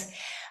breath is.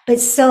 But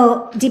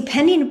so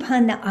depending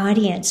upon the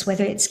audience,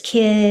 whether it's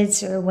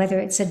kids or whether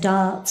it's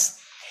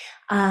adults,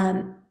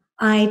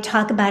 I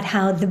talk about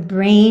how the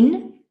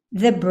brain,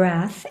 the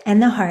breath,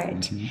 and the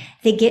heart,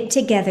 they get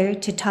together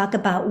to talk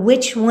about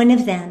which one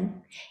of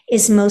them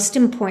is most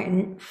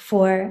important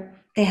for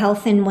the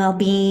health and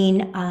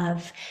well-being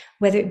of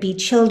whether it be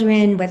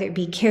children, whether it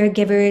be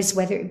caregivers,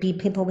 whether it be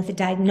people with a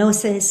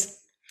diagnosis,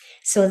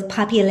 so the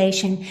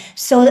population.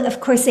 So, of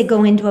course, they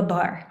go into a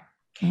bar.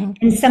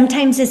 And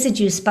sometimes it's a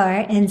juice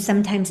bar, and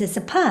sometimes it's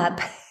a pub.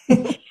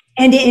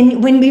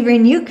 And when we were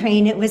in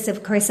Ukraine, it was,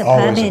 of course, a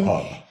pub.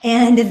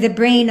 And the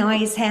brain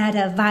always had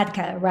a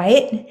vodka,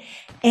 right?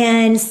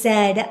 And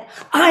said,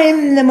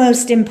 I'm the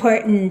most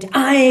important.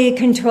 I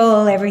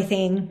control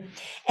everything.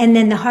 And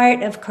then the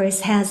heart, of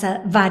course, has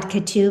a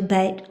vodka too,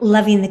 but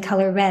loving the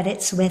color red,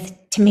 it's with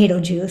tomato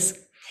juice,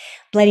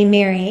 Bloody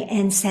Mary,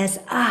 and says,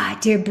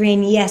 dear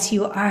brain, yes,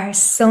 you are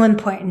so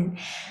important.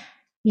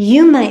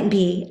 You might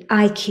be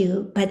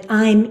IQ, but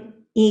I'm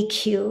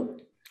EQ,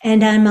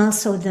 and I'm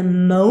also the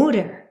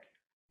motor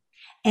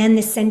and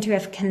the center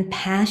of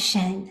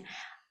compassion.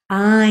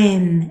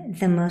 I'm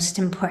the most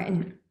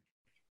important.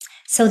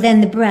 So then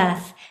the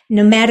breath,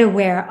 no matter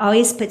where,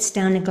 always puts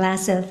down a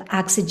glass of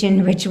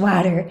oxygen-rich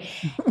water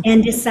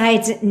and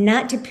decides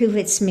not to prove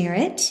its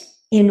merit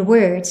in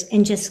words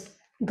and just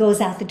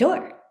goes out the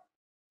door.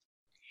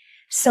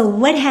 So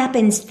what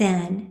happens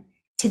then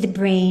to the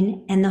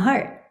brain and the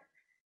heart?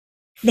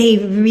 They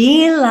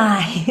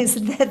realize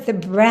that the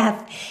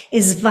breath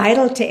is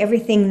vital to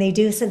everything they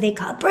do. So they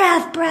call,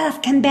 breath,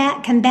 breath, come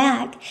back, come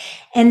back.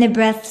 And the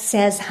breath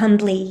says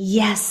humbly,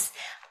 yes,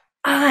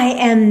 I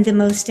am the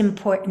most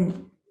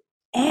important.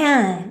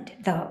 And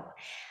though,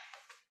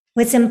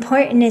 what's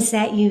important is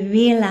that you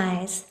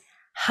realize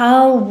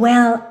how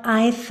well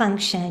I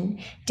function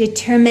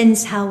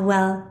determines how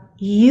well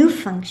you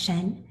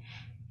function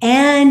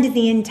and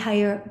the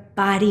entire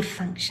body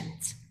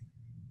functions.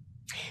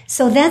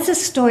 So that's a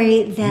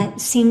story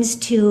that seems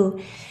to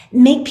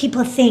make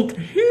people think,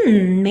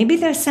 maybe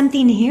there's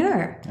something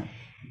here.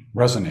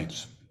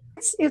 Resonates.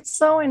 It's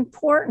so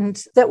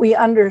important that we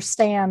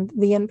understand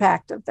the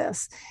impact of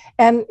this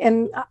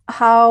and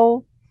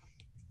how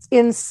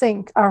in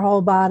sync our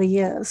whole body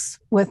is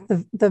with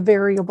the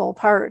variable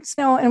parts.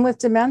 And with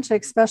dementia,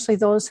 especially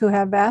those who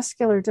have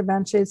vascular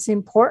dementia, it's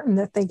important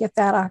that they get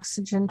that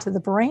oxygen to the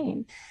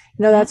brain.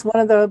 That's one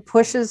of the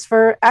pushes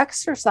for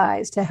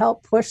exercise, to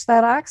help push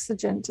that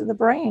oxygen to the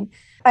brain.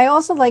 I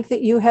also like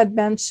that you had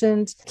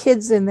mentioned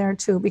kids in there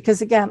too,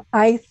 because again,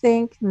 I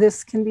think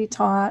this can be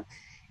taught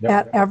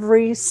at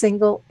every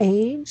single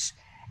age,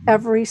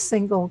 every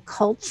single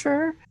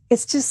culture.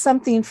 It's just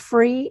something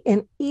free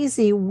and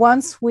easy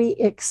once we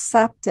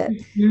accept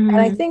it. And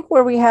I think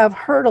where we have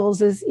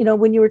hurdles is,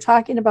 when you were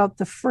talking about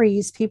the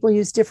freeze, people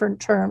use different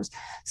terms.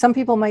 Some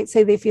people might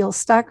say they feel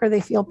stuck or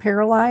they feel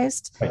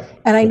paralyzed. Right.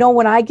 And I know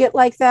when I get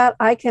like that,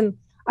 I can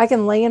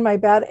lay in my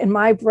bed and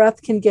my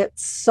breath can get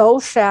so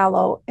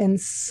shallow and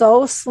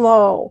so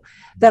slow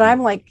that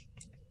I'm like,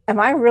 am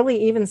I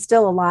really even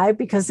still alive?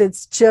 Because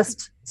it's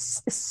just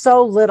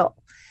so little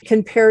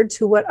compared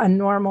to what a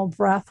normal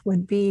breath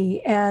would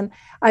be. And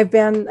I've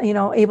been,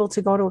 able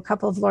to go to a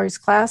couple of Lori's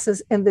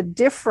classes, and the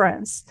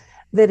difference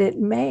that it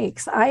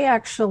makes. I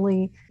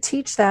actually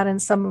teach that in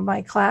some of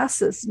my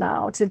classes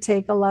now, to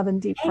take 11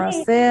 deep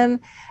breaths in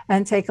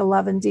and take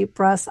 11 deep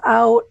breaths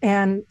out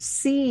and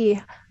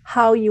see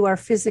how you are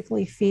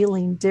physically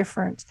feeling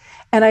different.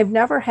 And I've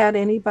never had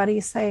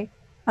anybody say,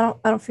 I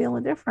don't feel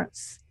a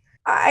difference.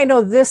 I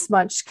know this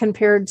much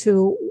compared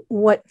to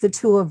what the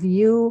two of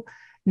you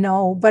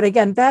know, but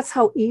again, that's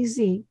how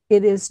easy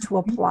it is to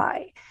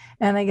apply.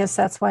 And I guess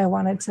that's why I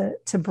wanted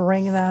to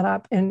bring that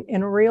up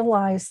and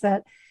realize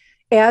that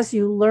as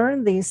you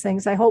learn these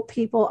things, I hope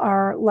people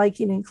are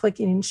liking and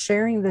clicking and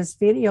sharing this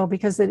video,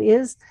 because it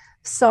is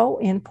so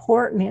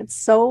important. It's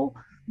so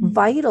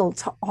vital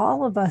to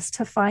all of us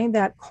to find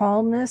that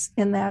calmness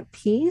and that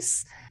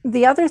peace.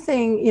 The other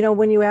thing,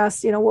 when you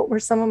asked, what were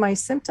some of my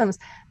symptoms,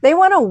 they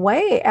went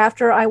away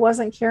after I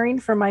wasn't caring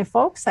for my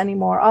folks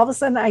anymore. All of a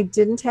sudden, I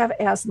didn't have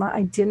asthma.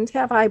 I didn't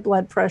have high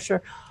blood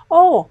pressure.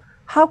 Oh,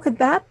 how could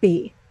that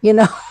be?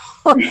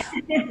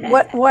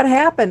 What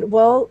happened?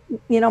 Well,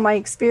 my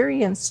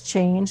experience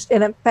changed.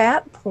 And at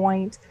that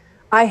point,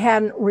 I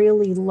hadn't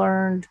really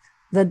learned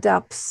the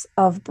depths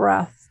of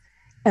breath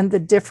and the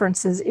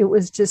differences. It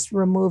was just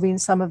removing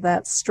some of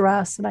that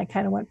stress. And I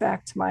kind of went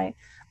back to my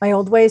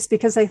old ways,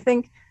 because I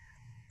think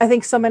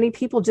so many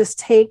people just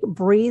take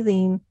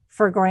breathing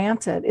for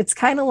granted. It's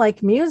kind of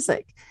like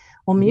music.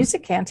 Well,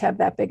 music can't have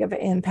that big of an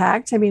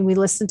impact. I mean, we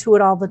listen to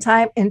it all the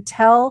time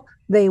until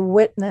they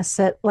witness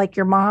it, like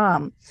your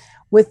mom,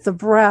 with the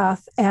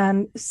breath,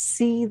 and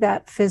see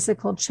that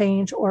physical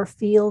change or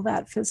feel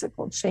that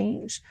physical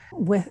change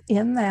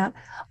within that.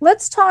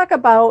 Let's talk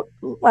about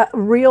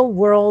real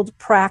world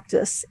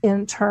practice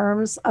in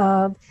terms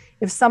of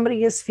if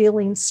somebody is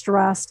feeling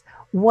stressed,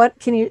 what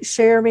can you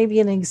share maybe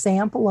an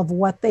example of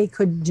what they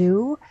could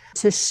do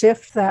to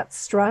shift that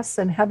stress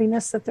and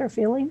heaviness that they're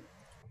feeling?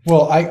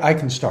 Well, I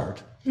can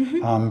start.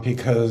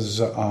 Because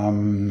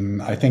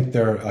I think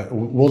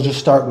we'll just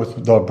start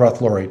with the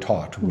breath Lori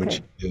taught,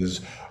 which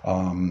is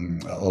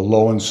a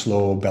low and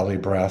slow belly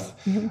breath,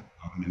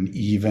 an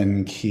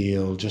even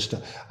keel, just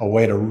a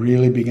way to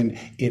really begin.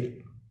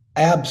 It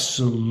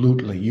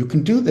absolutely, you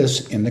can do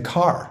this in the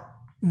car.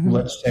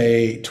 Let's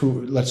say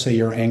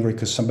you're angry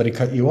because somebody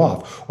cut you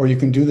off, or you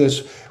can do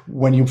this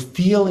when you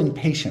feel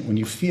impatient,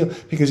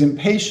 because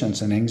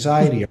impatience and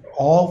anxiety are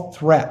all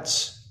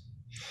threats.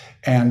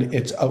 And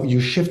it's you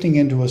shifting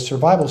into a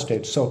survival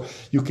state. So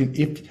you can,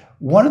 if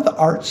one of the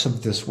arts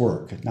of this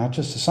work, not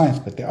just the science,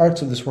 but the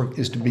arts of this work,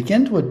 is to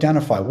begin to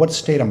identify what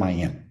state am I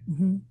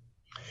in?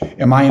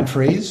 Am I in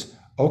freeze?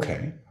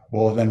 Okay.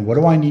 Well, then what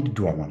do I need to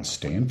do? I want to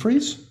stay in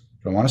freeze?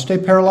 Do I want to stay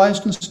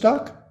paralyzed and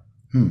stuck?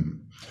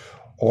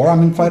 Or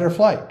I'm in fight or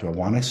flight. Do I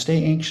want to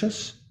stay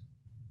anxious?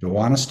 Do I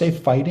want to stay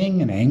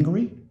fighting and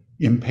angry,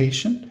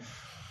 impatient?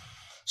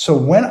 So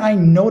when I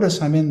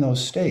notice I'm in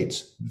those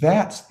states,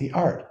 that's the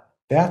art.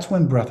 That's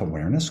when breath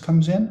awareness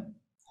comes in,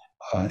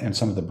 and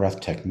some of the breath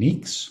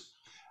techniques,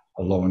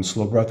 a low and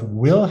slow breath,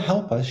 will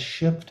help us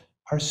shift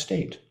our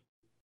state.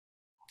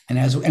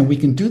 And we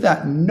can do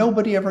that.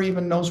 Nobody ever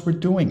even knows we're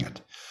doing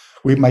it.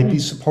 We might be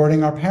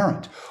supporting our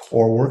parent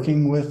or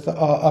working with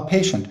a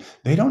patient.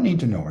 They don't need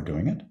to know we're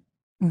doing it.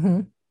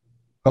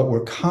 But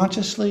we're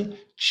consciously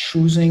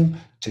choosing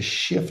to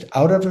shift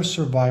out of a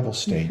survival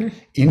state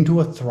into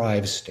a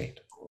thrive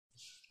state.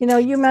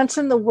 You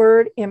mentioned the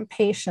word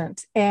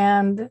impatient,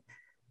 and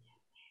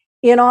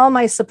in all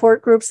my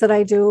support groups that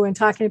I do and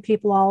talking to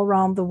people all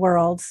around the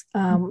world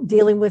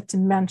dealing with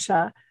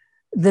dementia,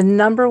 the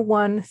number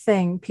one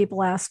thing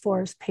people ask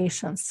for is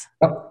patience.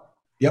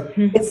 Yep.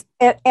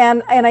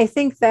 And I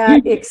think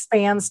that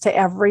expands to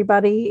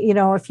everybody.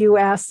 If you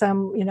ask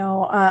them,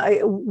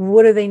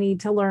 what do they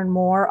need to learn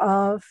more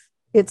of?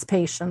 It's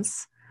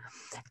patience.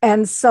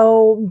 And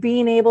so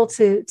being able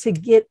to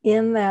get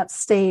in that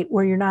state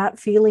where you're not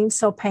feeling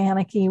so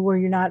panicky, where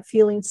you're not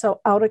feeling so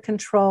out of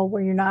control,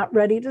 where you're not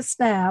ready to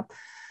snap,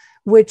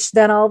 which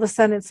then all of a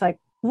sudden it's like,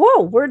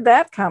 whoa, where'd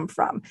that come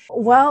from?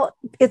 Well,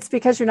 it's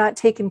because you're not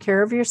taking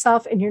care of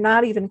yourself and you're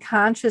not even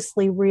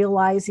consciously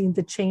realizing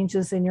the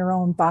changes in your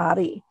own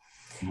body.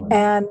 Right.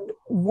 And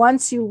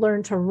once you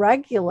learn to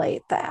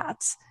regulate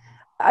that,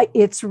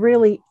 it's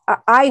really,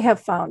 I have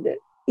found it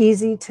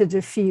easy to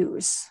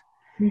diffuse.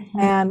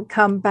 And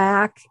come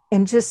back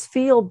and just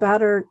feel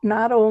better,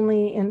 not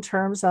only in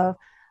terms of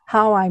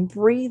how I'm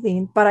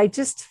breathing, but I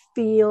just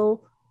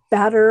feel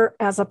better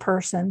as a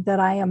person, that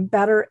I am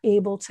better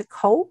able to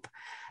cope,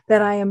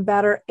 that I am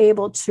better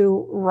able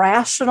to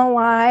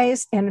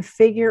rationalize and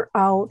figure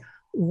out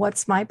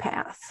what's my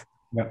path.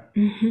 Yeah.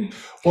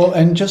 Well,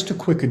 and just a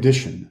quick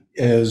addition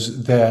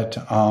is that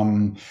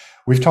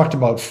we've talked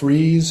about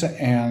freeze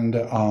and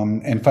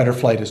fight or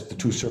flight as the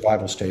two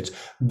survival states.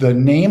 The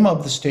name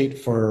of the state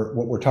for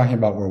what we're talking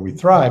about where we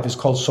thrive is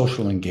called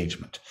social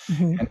engagement.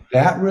 And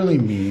that really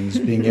means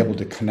being able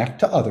to connect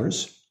to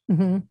others,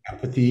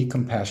 empathy,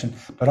 compassion,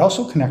 but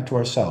also connect to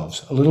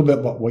ourselves. A little bit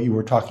about what you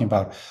were talking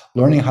about,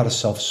 learning how to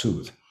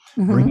self-soothe,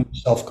 bringing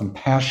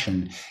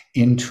self-compassion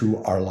into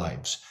our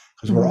lives.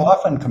 Because we're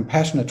often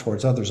compassionate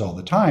towards others all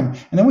the time,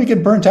 and then we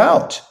get burnt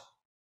out.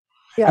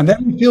 Yeah. And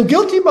then we feel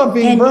guilty about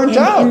being burnt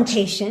out.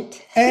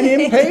 Impatient. And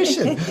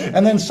impatient.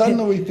 And then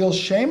suddenly we feel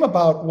shame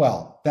about,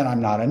 well, then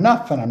I'm not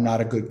enough and I'm not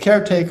a good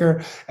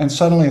caretaker. And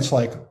suddenly it's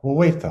like, well,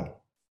 wait though.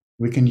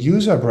 We can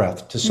use our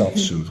breath to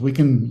self-soothe. We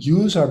can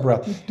use our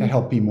breath to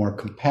help be more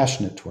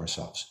compassionate to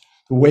ourselves.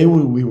 The way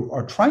we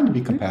are trying to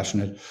be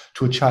compassionate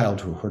to a child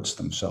who hurts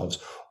themselves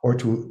or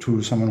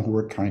to someone who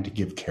we're trying to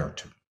give care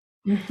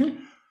to.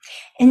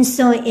 And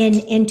so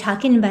in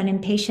talking about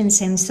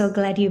impatience, I'm so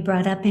glad you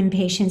brought up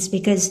impatience,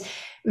 because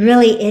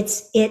really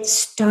it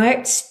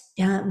starts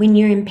when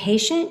you're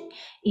impatient,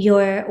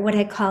 your what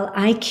I call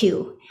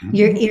IQ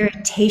your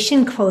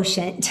irritation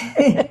quotient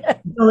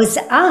goes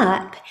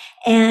up.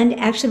 And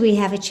actually, we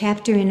have a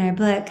chapter in our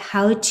book,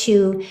 how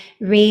to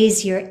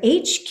raise your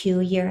HQ,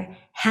 your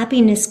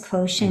happiness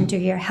quotient or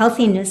your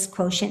healthiness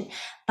quotient,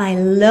 by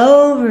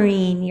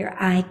lowering your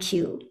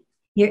IQ,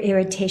 your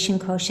irritation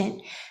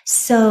quotient.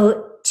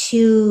 So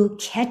to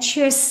catch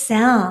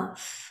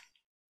yourself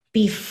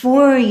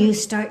before you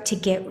start to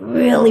get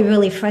really,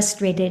 really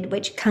frustrated,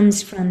 which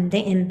comes from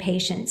the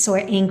impatience or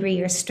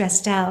angry or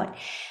stressed out.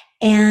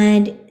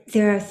 And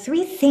there are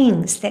 3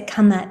 things that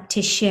come up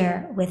to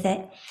share with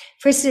it.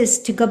 First is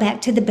to go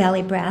back to the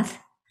belly breath.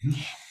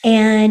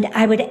 And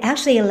I would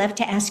actually love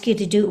to ask you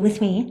to do it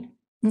with me.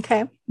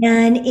 Okay.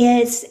 And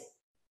it's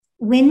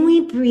when we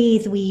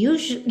breathe, we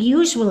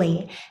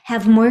usually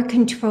have more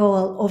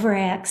control over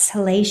our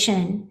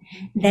exhalation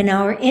than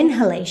our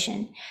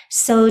inhalation.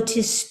 So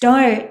to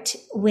start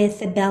with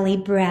the belly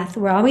breath,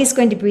 we're always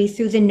going to breathe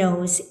through the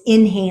nose,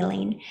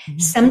 inhaling,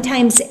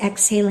 sometimes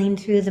exhaling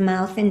through the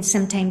mouth and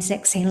sometimes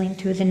exhaling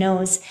through the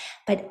nose,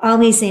 but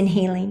always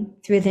inhaling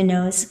through the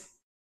nose.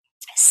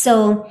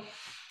 So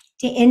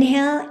to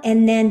inhale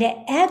and then to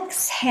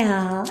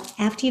exhale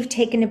after you've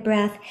taken a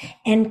breath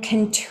and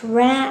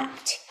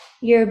contract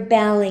your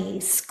belly,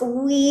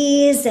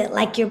 squeeze it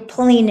like you're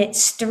pulling it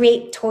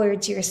straight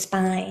towards your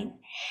spine.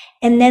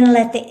 And then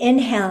let the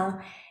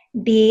inhale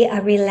be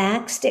a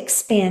relaxed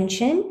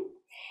expansion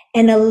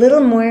and a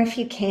little more if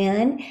you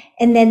can.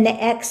 And then the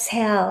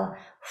exhale,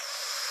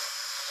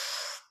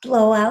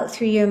 blow out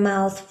through your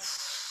mouth.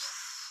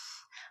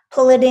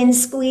 Pull it in,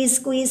 squeeze,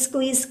 squeeze,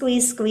 squeeze,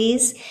 squeeze,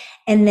 squeeze.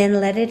 And then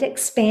let it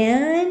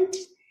expand.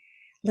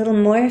 A little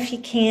more if you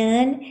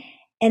can.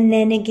 And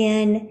then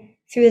again,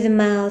 through the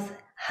mouth,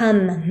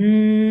 hum,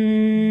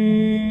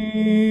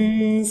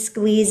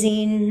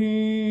 squeezing,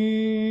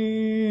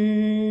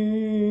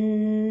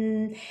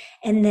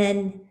 and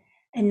then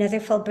another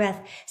full breath.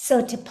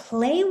 So to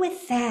play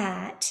with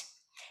that,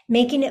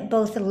 making it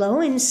both low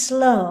and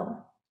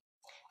slow,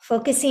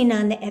 focusing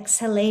on the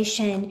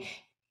exhalation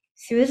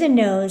through the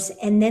nose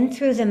and then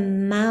through the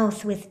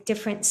mouth with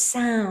different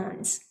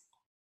sounds.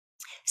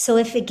 So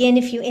if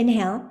you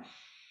inhale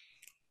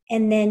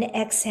and then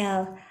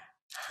exhale,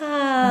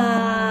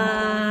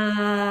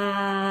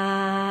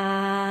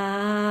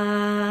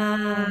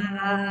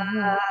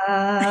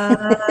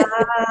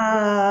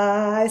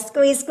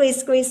 squeeze, squeeze,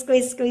 squeeze,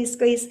 squeeze, squeeze,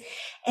 squeeze.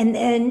 And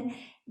then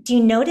do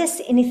you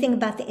notice anything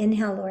about the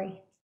inhale,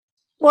 Lori?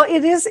 Well,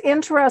 it is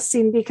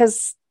interesting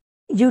because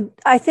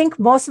I think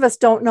most of us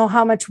don't know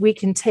how much we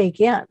can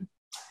take in.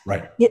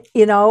 Right.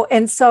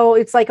 And so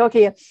it's like,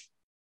 okay,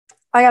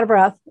 I got a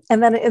breath.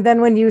 And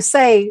then when you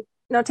say,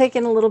 no, take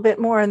in a little bit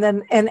more.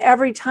 And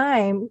every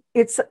time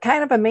it's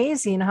kind of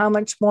amazing how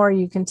much more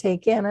you can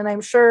take in. And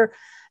I'm sure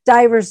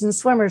divers and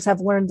swimmers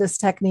have learned this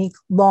technique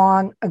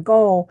long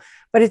ago,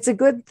 but it's a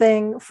good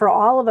thing for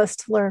all of us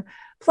to learn.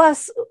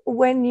 Plus,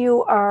 when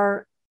you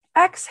are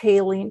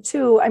exhaling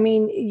too, I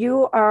mean,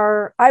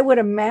 I would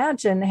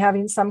imagine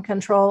having some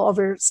control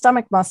over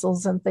stomach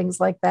muscles and things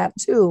like that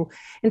too,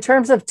 in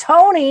terms of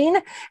toning,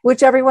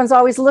 which everyone's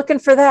always looking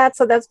for that.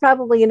 So that's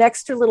probably an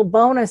extra little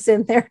bonus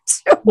in there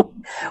too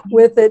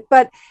with it.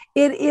 But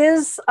it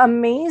is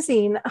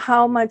amazing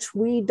how much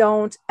we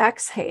don't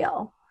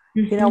exhale,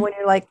 when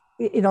you're like,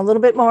 a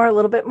little bit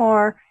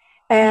more.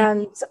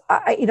 And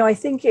I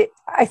think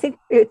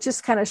it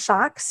just kind of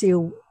shocks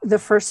you the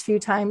first few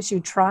times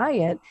you try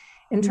it,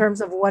 in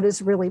terms of what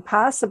is really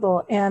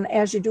possible. And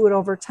as you do it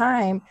over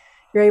time,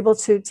 you're able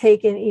to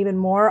take in even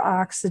more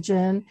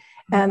oxygen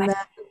and then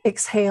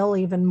exhale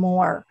even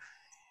more,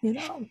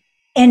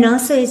 And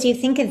also, as you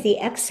think of the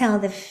exhale,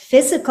 the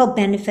physical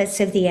benefits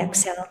of the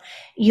exhale,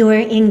 you're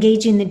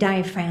engaging the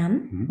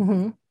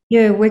diaphragm,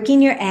 you're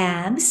working your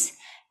abs,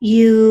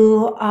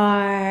 you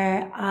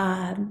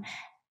are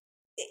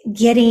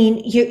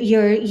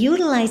you're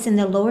utilizing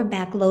the lower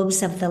back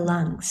lobes of the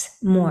lungs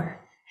more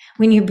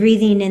when you're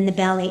breathing in the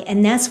belly.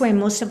 And that's where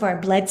most of our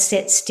blood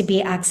sits to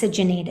be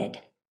oxygenated.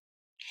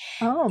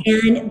 Oh.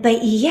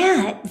 But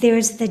yet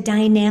there's the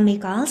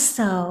dynamic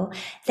also.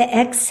 The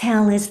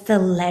exhale is the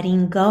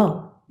letting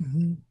go,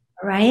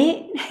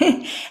 right?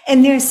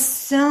 And there's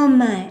so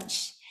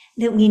much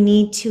that we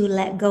need to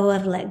let go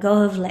of,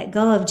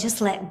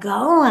 just let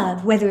go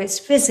of, whether it's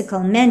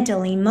physical,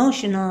 mental,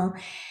 emotional,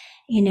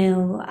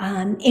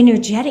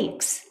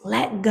 energetics,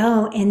 let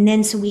go. And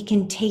then so we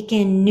can take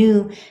in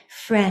new,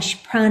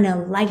 fresh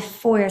prana, life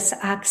force,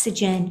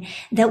 oxygen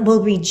that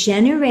will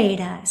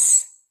regenerate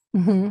us,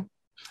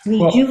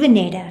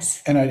 rejuvenate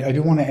us. And I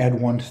do want to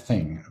add one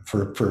thing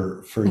for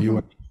you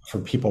and for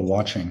people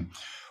watching.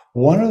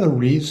 One of the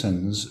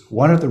reasons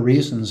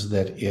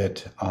that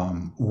it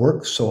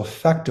works so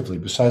effectively,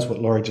 besides what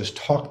Lori just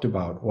talked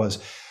about, was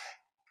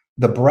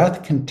the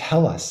breath can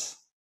tell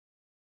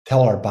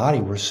our body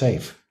we're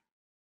safe.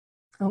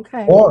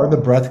 Okay. Or the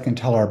breath can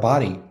tell our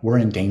body we're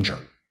in danger.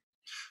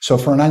 So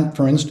for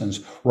instance,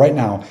 right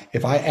now,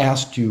 if I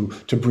asked you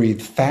to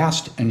breathe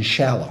fast and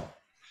shallow,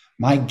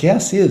 my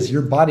guess is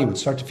your body would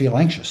start to feel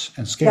anxious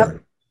and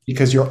scared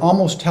because you're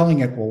almost telling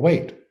it, well,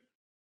 wait,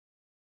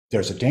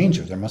 there's a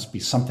danger. There must be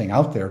something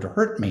out there to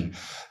hurt me.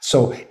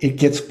 So it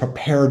gets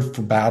prepared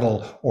for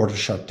battle or to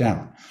shut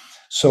down.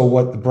 So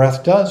what the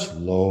breath does,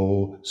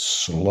 low,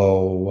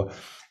 slow,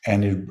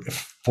 and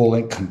full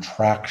in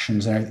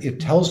contractions, and it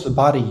tells the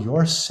body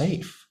you're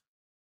safe.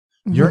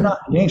 You're not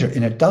in danger.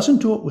 And it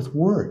doesn't do it with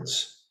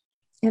words.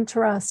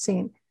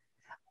 Interesting.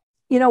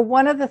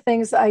 One of the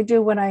things I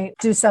do when I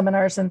do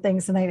seminars and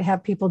things, and I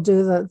have people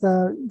do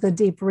the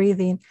deep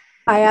breathing,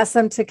 I ask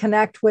them to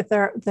connect with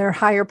their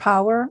higher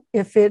power,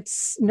 if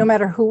it's no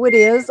matter who it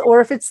is, or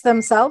if it's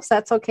themselves,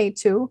 that's okay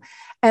too,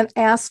 and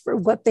ask for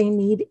what they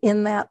need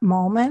in that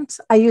moment.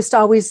 I used to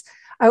always,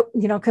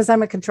 because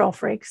I'm a control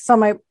freak,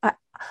 so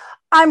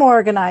I'm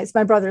organized.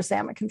 My brothers say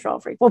I'm a control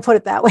freak. We'll put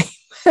it that way.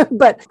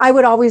 But I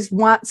would always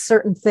want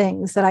certain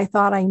things that I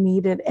thought I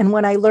needed. And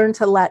when I learned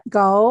to let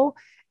go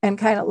and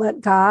kind of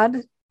let God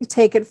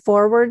take it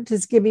forward,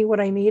 just give me what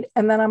I need.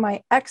 And then on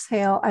my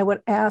exhale, I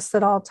would ask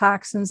that all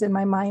toxins in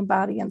my mind,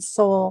 body, and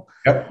soul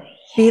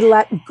be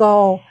let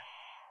go.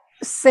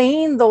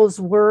 Saying those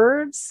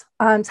words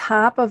on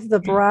top of the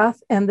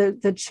breath and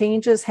the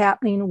changes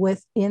happening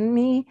within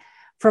me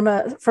from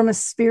a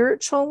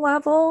spiritual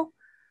level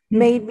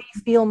made me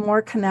feel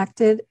more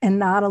connected and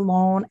not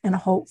alone and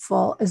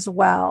hopeful as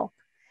well.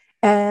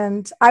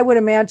 And I would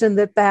imagine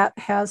that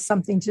has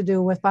something to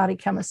do with body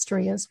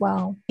chemistry as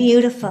well.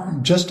 Beautiful.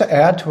 Just to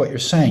add to what you're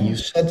saying, you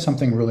said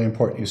something really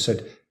important. You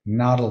said,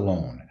 not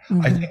alone.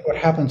 I think what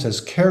happens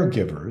as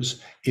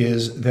caregivers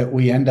is that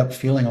we end up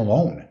feeling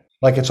alone,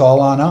 like it's all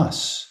on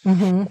us,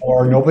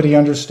 or nobody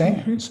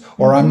understands,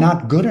 or I'm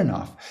not good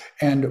enough.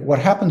 And what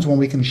happens when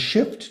we can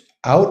shift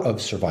out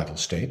of survival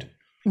state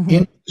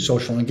into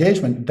social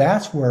engagement,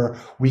 that's where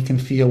we can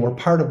feel we're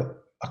part of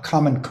a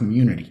common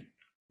community.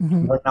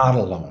 We're not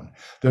alone.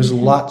 There's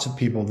lots of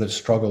people that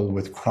struggle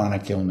with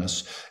chronic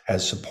illness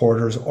as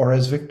supporters or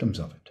as victims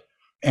of it.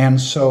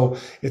 And so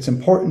it's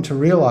important to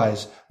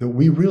realize that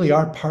we really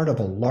are part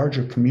of a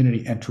larger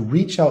community and to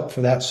reach out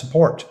for that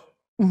support.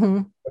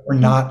 We're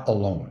not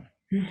alone.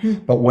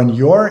 But when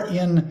we're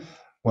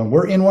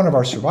in one of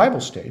our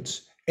survival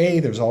states, A,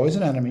 there's always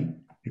an enemy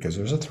because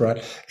there's a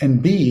threat.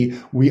 And B,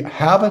 we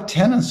have a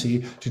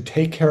tendency to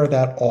take care of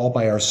that all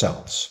by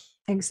ourselves.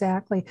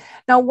 Exactly.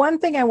 Now, one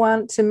thing I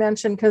want to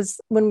mention, because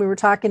when we were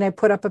talking, I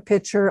put up a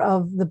picture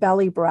of the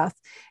belly breath,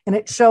 and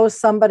it shows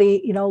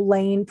somebody,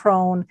 laying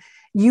prone.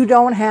 You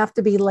don't have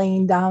to be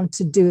laying down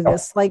to do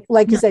this. Like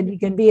you said, you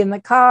can be in the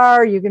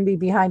car, you can be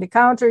behind a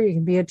counter, you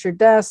can be at your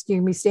desk, you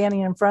can be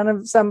standing in front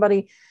of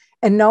somebody,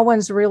 and no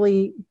one's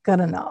really going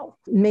to know.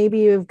 Maybe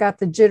you've got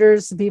the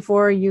jitters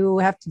before you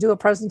have to do a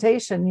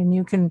presentation, and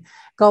you can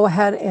go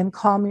ahead and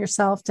calm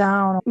yourself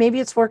down. Maybe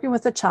it's working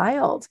with a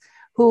child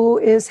who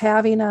is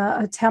having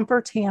a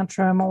temper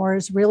tantrum or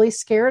is really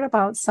scared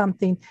about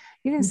something.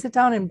 You can sit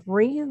down and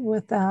breathe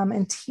with them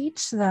and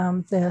teach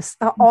them this.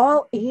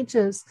 All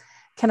ages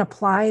can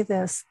apply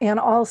this, and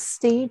all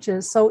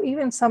stages. So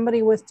even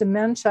somebody with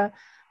dementia,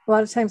 a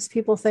lot of times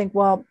people think,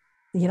 well,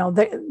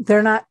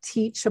 they're not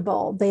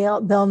teachable.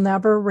 They'll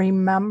never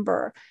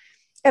remember.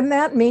 And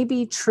that may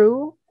be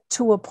true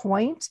to a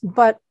point,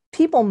 but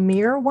people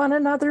mirror one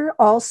another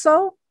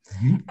also.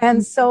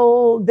 And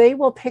so they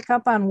will pick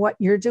up on what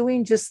you're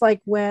doing, just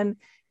like when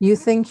you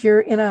think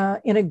you're in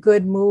a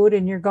good mood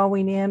and you're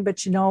going in,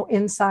 but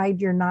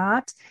inside you're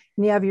not,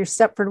 and you have your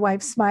Stepford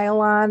wife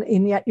smile on,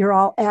 and yet you're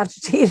all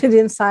agitated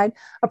inside.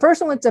 A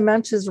person with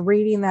dementia is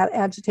reading that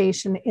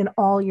agitation in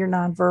all your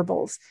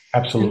nonverbals.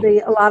 Absolutely. And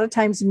they a lot of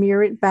times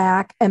mirror it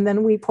back, and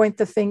then we point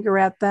the finger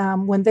at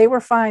them when they were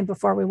fine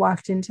before we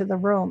walked into the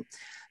room.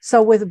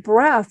 So with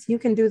breath, you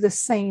can do the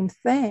same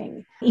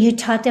thing. You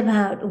talked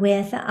about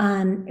with,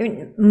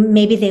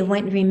 maybe they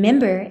won't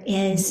remember,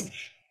 is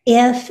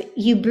if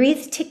you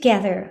breathe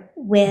together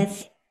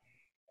with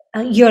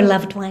your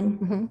loved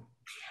one,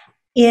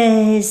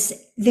 is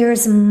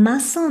there's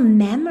muscle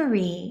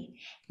memory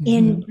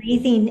in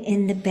breathing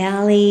in the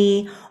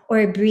belly,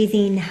 or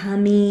breathing,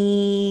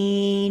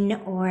 humming,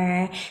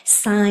 or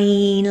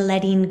sighing,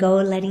 letting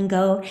go,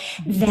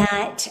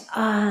 that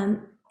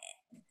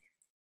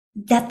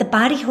the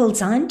body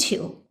holds on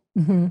to.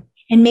 And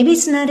maybe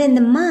it's not in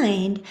the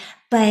mind,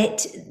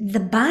 but the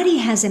body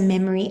has a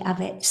memory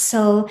of it.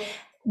 So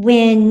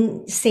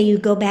when, say, you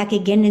go back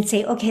again and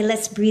say, okay,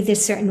 let's breathe a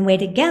certain way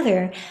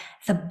together,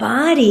 the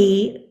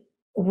body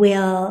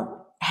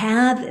will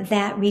have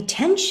that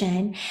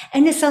retention.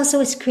 And this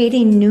also is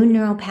creating new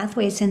neural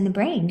pathways in the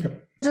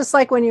brain. Just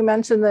like when you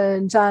mentioned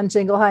the John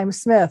Jingleheimer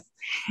Smith,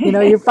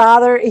 your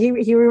father,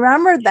 he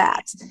remembered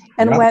that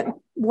and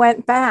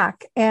went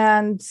back.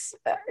 And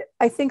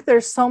I think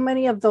there's so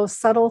many of those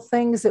subtle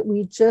things that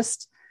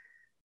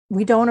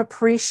we don't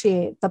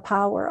appreciate the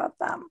power of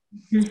them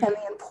and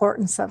the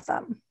importance of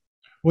them.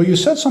 Well, you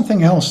said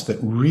something else that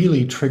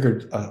really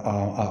triggered,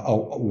 I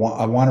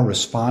want to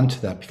respond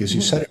to that because you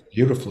said it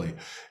beautifully.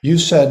 You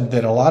said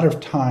that a lot of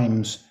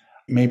times,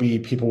 maybe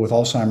people with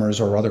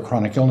Alzheimer's or other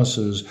chronic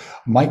illnesses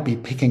might be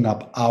picking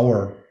up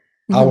our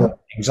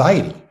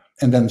anxiety.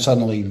 And then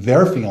suddenly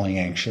they're feeling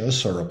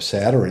anxious or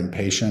upset or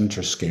impatient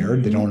or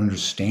scared. They don't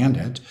understand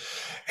it.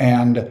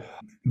 And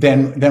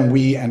then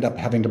we end up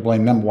having to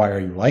blame them. Why are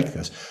you like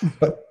this?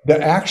 But the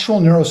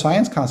actual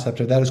neuroscience concept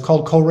of that is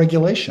called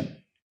co-regulation.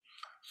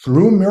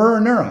 Through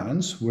mirror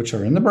neurons, which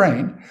are in the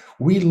brain,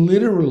 we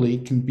literally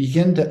can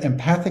begin to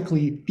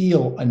empathically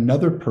feel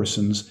another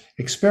person's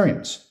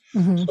experience.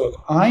 So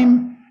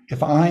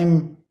if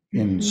I'm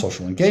in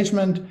social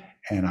engagement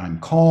and I'm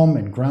calm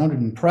and grounded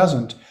and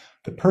present,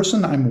 the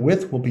person I'm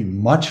with will be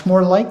much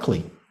more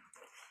likely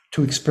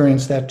to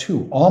experience that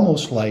too,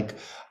 almost like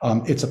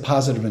it's a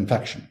positive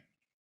infection.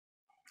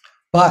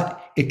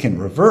 But it can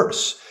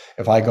reverse.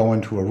 If I go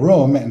into a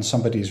room and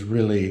somebody's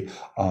really,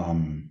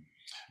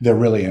 they're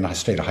really in a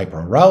state of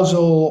hyperarousal,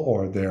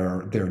 or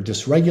they're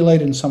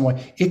dysregulated in some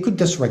way, it could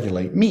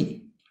dysregulate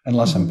me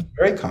unless I'm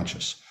very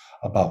conscious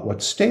about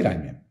what state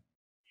I'm in.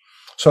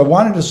 So I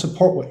wanted to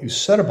support what you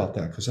said about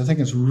that, because I think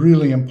it's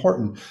really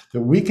important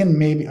that we can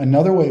maybe,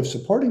 another way of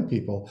supporting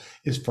people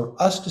is for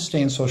us to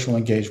stay in social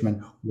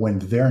engagement when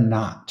they're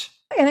not.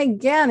 And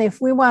again,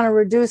 if we want to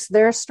reduce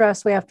their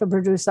stress, we have to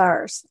reduce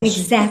ours.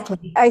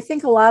 Exactly. I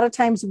think a lot of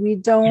times we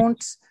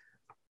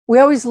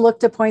always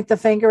look to point the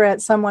finger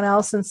at someone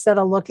else instead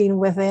of looking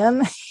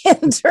within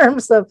in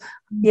terms of,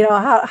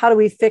 how do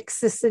we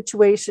fix this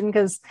situation?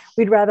 Because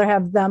we'd rather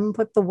have them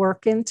put the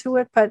work into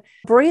it. But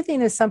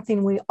breathing is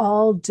something we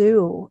all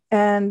do.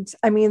 And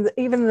I mean,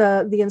 even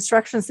the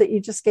instructions that you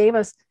just gave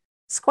us,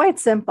 it's quite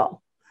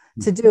simple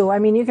to do. I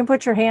mean, you can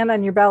put your hand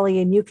on your belly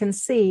and you can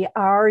see,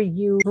 are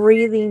you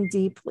breathing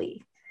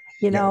deeply?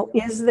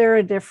 Is there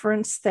a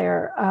difference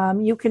there?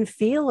 You can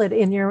feel it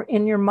in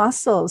your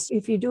muscles.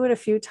 If you do it a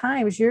few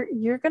times,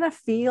 you're going to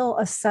feel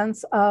a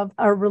sense of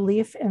a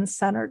relief and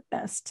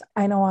centeredness.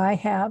 I know I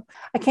have.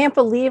 I can't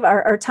believe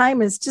our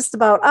time is just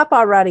about up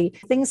already.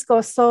 Things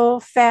go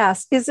so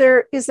fast. Is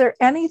there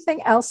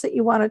anything else that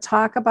you want to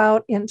talk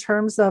about in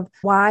terms of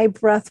why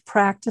breath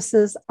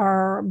practices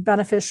are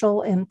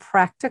beneficial and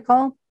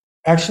practical?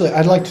 Actually,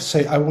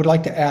 I would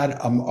like to add,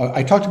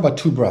 I talked about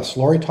two breaths.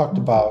 Lori talked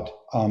about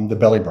the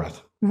belly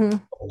breath,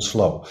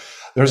 slow.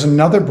 There's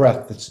another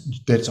breath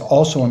that's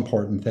also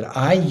important that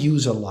I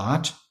use a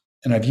lot,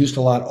 and I've used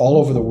a lot all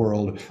over the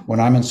world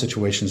when I'm in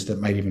situations that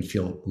might even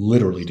feel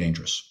literally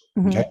dangerous.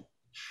 Okay.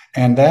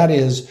 And that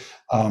is,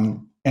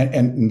 and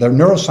the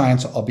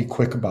neuroscience I'll be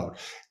quick about.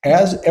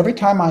 Every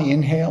time I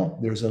inhale,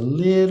 there's a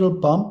little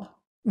bump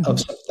of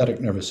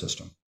sympathetic nervous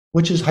system,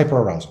 which is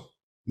hyperarousal.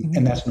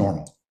 And that's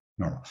normal.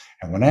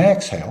 And when I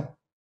exhale,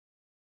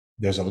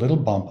 there's a little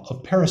bump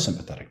of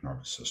parasympathetic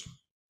nervous system,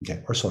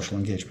 okay, or social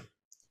engagement,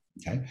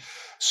 okay?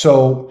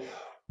 So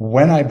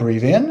when I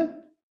breathe in,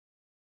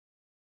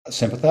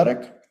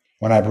 sympathetic.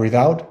 When I breathe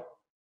out,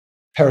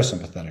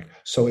 parasympathetic.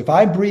 So if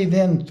I breathe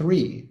in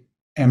 3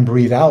 and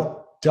breathe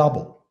out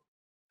double,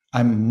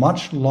 I'm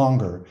much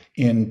longer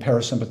in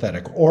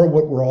parasympathetic, or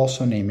what we're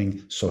also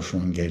naming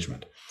social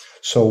engagement.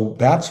 So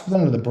that's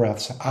one of the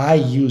breaths I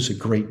use a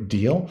great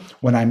deal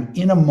when I'm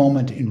in a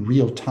moment in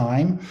real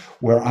time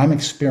where I'm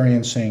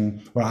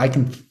experiencing, where I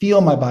can feel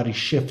my body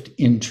shift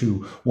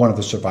into one of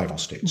the survival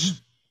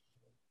states.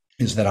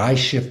 Is that I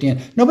shift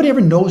in. Nobody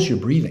ever knows you're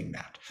breathing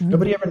that.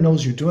 Nobody ever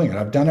knows you're doing it.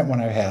 I've done it when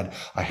I've had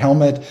a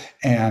helmet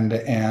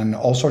and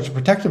all sorts of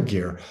protective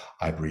gear.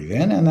 I breathe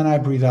in and then I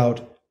breathe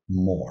out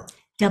more.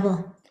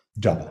 Double.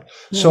 Yeah.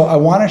 So I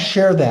want to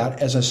share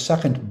that as a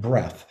second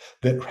breath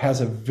that has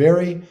a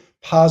very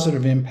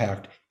positive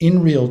impact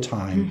in real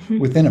time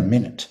within a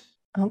minute.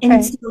 Okay.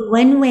 And so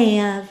one way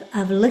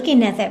of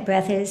looking at that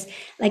breath is,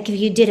 like if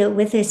you did it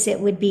with us, it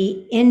would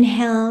be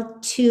inhale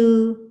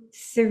 2,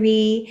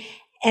 3,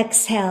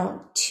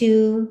 exhale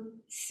 2,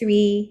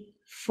 3,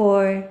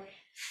 4,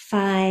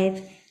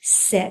 5,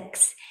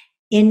 6.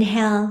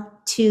 Inhale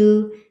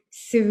 2,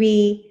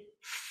 3,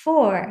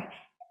 4.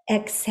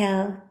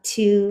 Exhale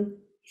 2,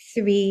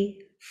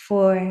 3,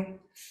 4,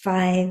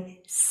 5,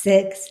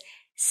 6,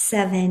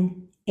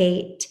 7,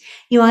 8.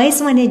 You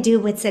always want to do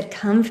what's a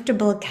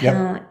comfortable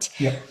count,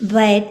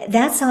 but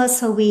that's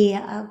also, we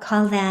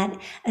call that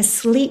a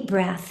sleep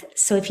breath.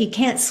 So if you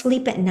can't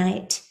sleep at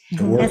night,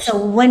 that's a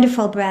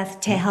wonderful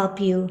breath to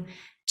help you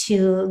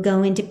to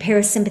go into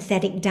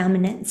parasympathetic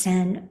dominance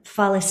and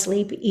fall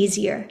asleep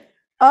easier.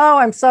 Oh,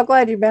 I'm so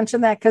glad you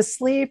mentioned that, because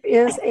sleep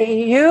is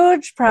a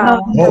huge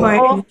problem for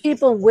both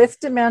people with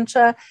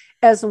dementia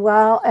as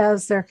well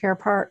as their care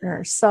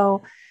partners.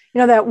 So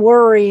that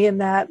worry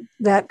and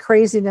that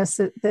craziness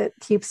that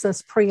keeps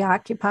us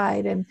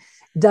preoccupied and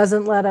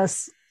doesn't let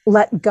us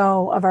let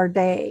go of our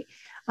day.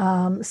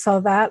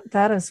 So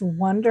that is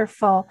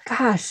wonderful.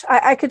 Gosh,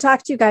 I could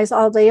talk to you guys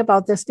all day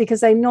about this,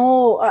 because I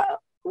know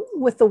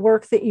with the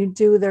work that you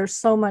do, there's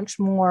so much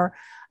more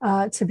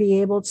to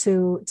be able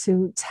to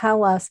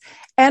tell us.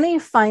 Any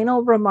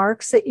final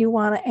remarks that you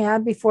want to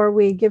add before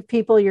we give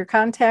people your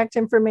contact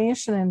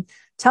information and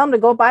tell them to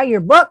go buy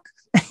your book?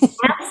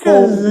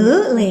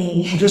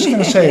 Absolutely. I'm just going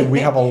to say we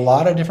have a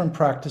lot of different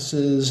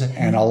practices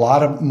and a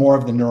lot of more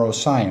of the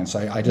neuroscience.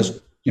 I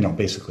just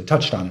basically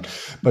touched on it,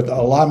 but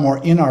a lot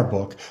more in our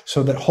book,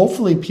 so that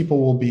hopefully people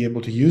will be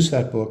able to use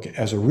that book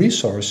as a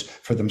resource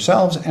for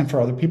themselves and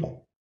for other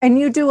people. And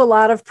you do a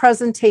lot of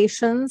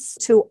presentations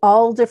to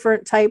all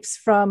different types,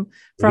 from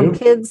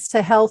kids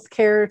to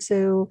healthcare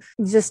to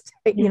just,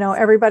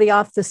 everybody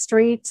off the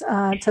street,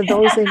 to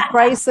those in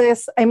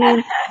crisis. I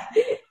mean,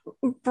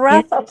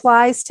 breath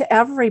applies to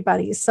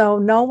everybody, so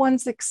no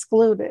one's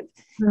excluded,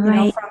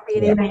 from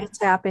being able to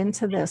tap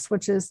into this,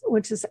 which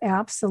is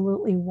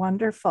absolutely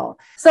wonderful.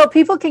 So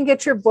people can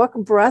get your book,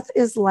 Breath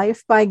is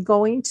Life, by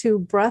going to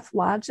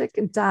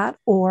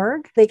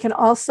breathlogic.org. They can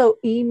also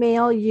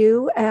email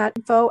you at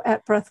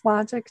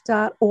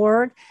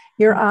info@breathlogic.org.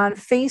 You're on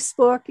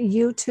Facebook,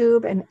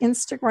 YouTube, and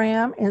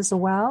Instagram as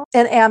well,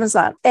 and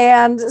Amazon.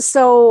 And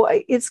so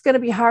it's going to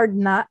be hard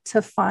not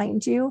to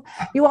find you.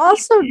 You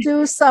also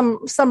do some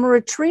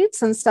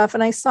retreats and stuff.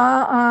 And I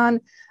saw on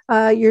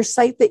your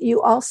site that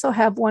you also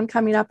have one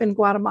coming up in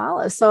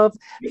Guatemala. So if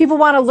people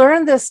want to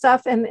learn this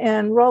stuff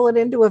and roll it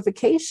into a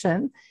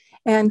vacation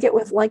and get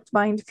with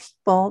like-minded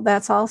people,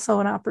 that's also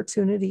an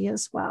opportunity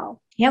as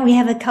well. Yeah, we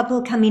have a couple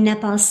coming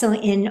up also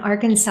in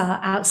Arkansas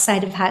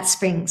outside of Hot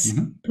Springs.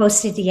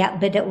 Posted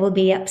yet, but it will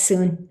be up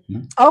soon.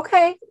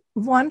 Okay,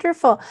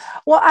 wonderful.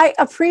 Well, I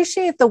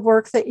appreciate the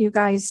work that you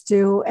guys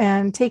do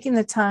and taking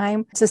the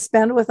time to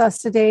spend with us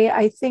today.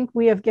 I think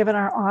we have given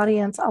our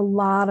audience a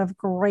lot of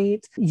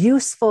great,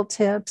 useful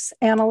tips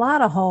and a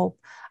lot of hope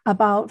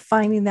about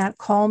finding that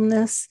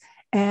calmness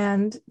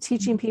and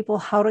teaching people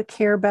how to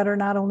care better,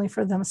 not only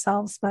for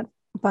themselves, but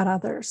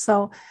others.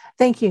 So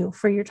thank you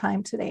for your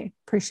time today.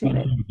 Appreciate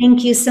it.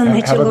 Thank you so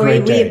much, Lori.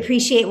 We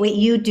appreciate what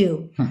you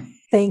do.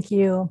 Thank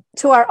you.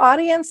 To our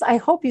audience, I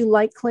hope you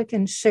like, click,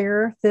 and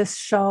share this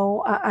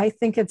show. I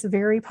think it's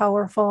very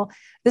powerful.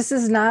 This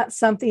is not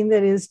something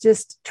that is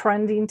just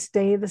trending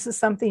today. This is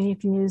something you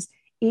can use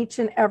each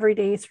and every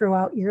day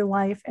throughout your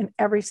life, and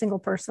every single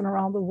person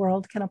around the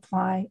world can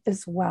apply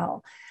as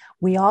well.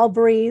 We all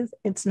breathe.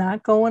 It's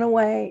not going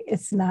away.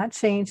 It's not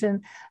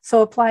changing.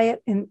 So apply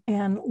it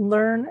and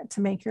learn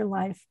to make your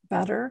life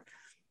better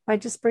by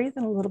just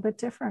breathing a little bit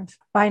different.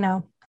 Bye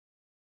now.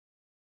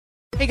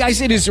 Hey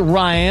guys, it is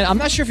Ryan. I'm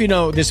not sure if you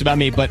know this about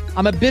me, but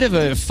I'm a bit of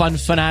a fun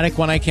fanatic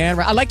when I can.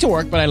 I like to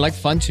work, but I like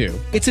fun too.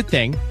 It's a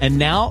thing. And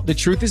now the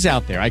truth is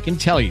out there. I can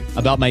tell you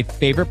about my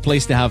favorite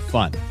place to have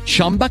fun.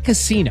 Chumba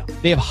Casino.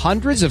 They have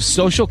hundreds of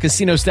social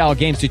casino style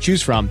games to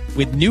choose from,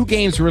 with new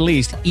games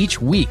released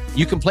each week.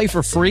 You can play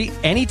for free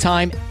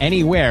anytime,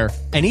 anywhere.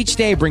 And each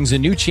day brings a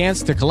new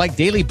chance to collect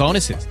daily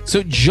bonuses.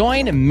 So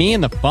join me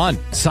in the fun.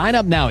 Sign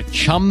up now at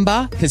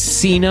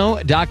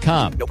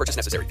ChumbaCasino.com. No purchase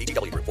necessary.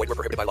 VGW Group. Void where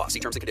prohibited by law. See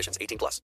terms and conditions. 18+.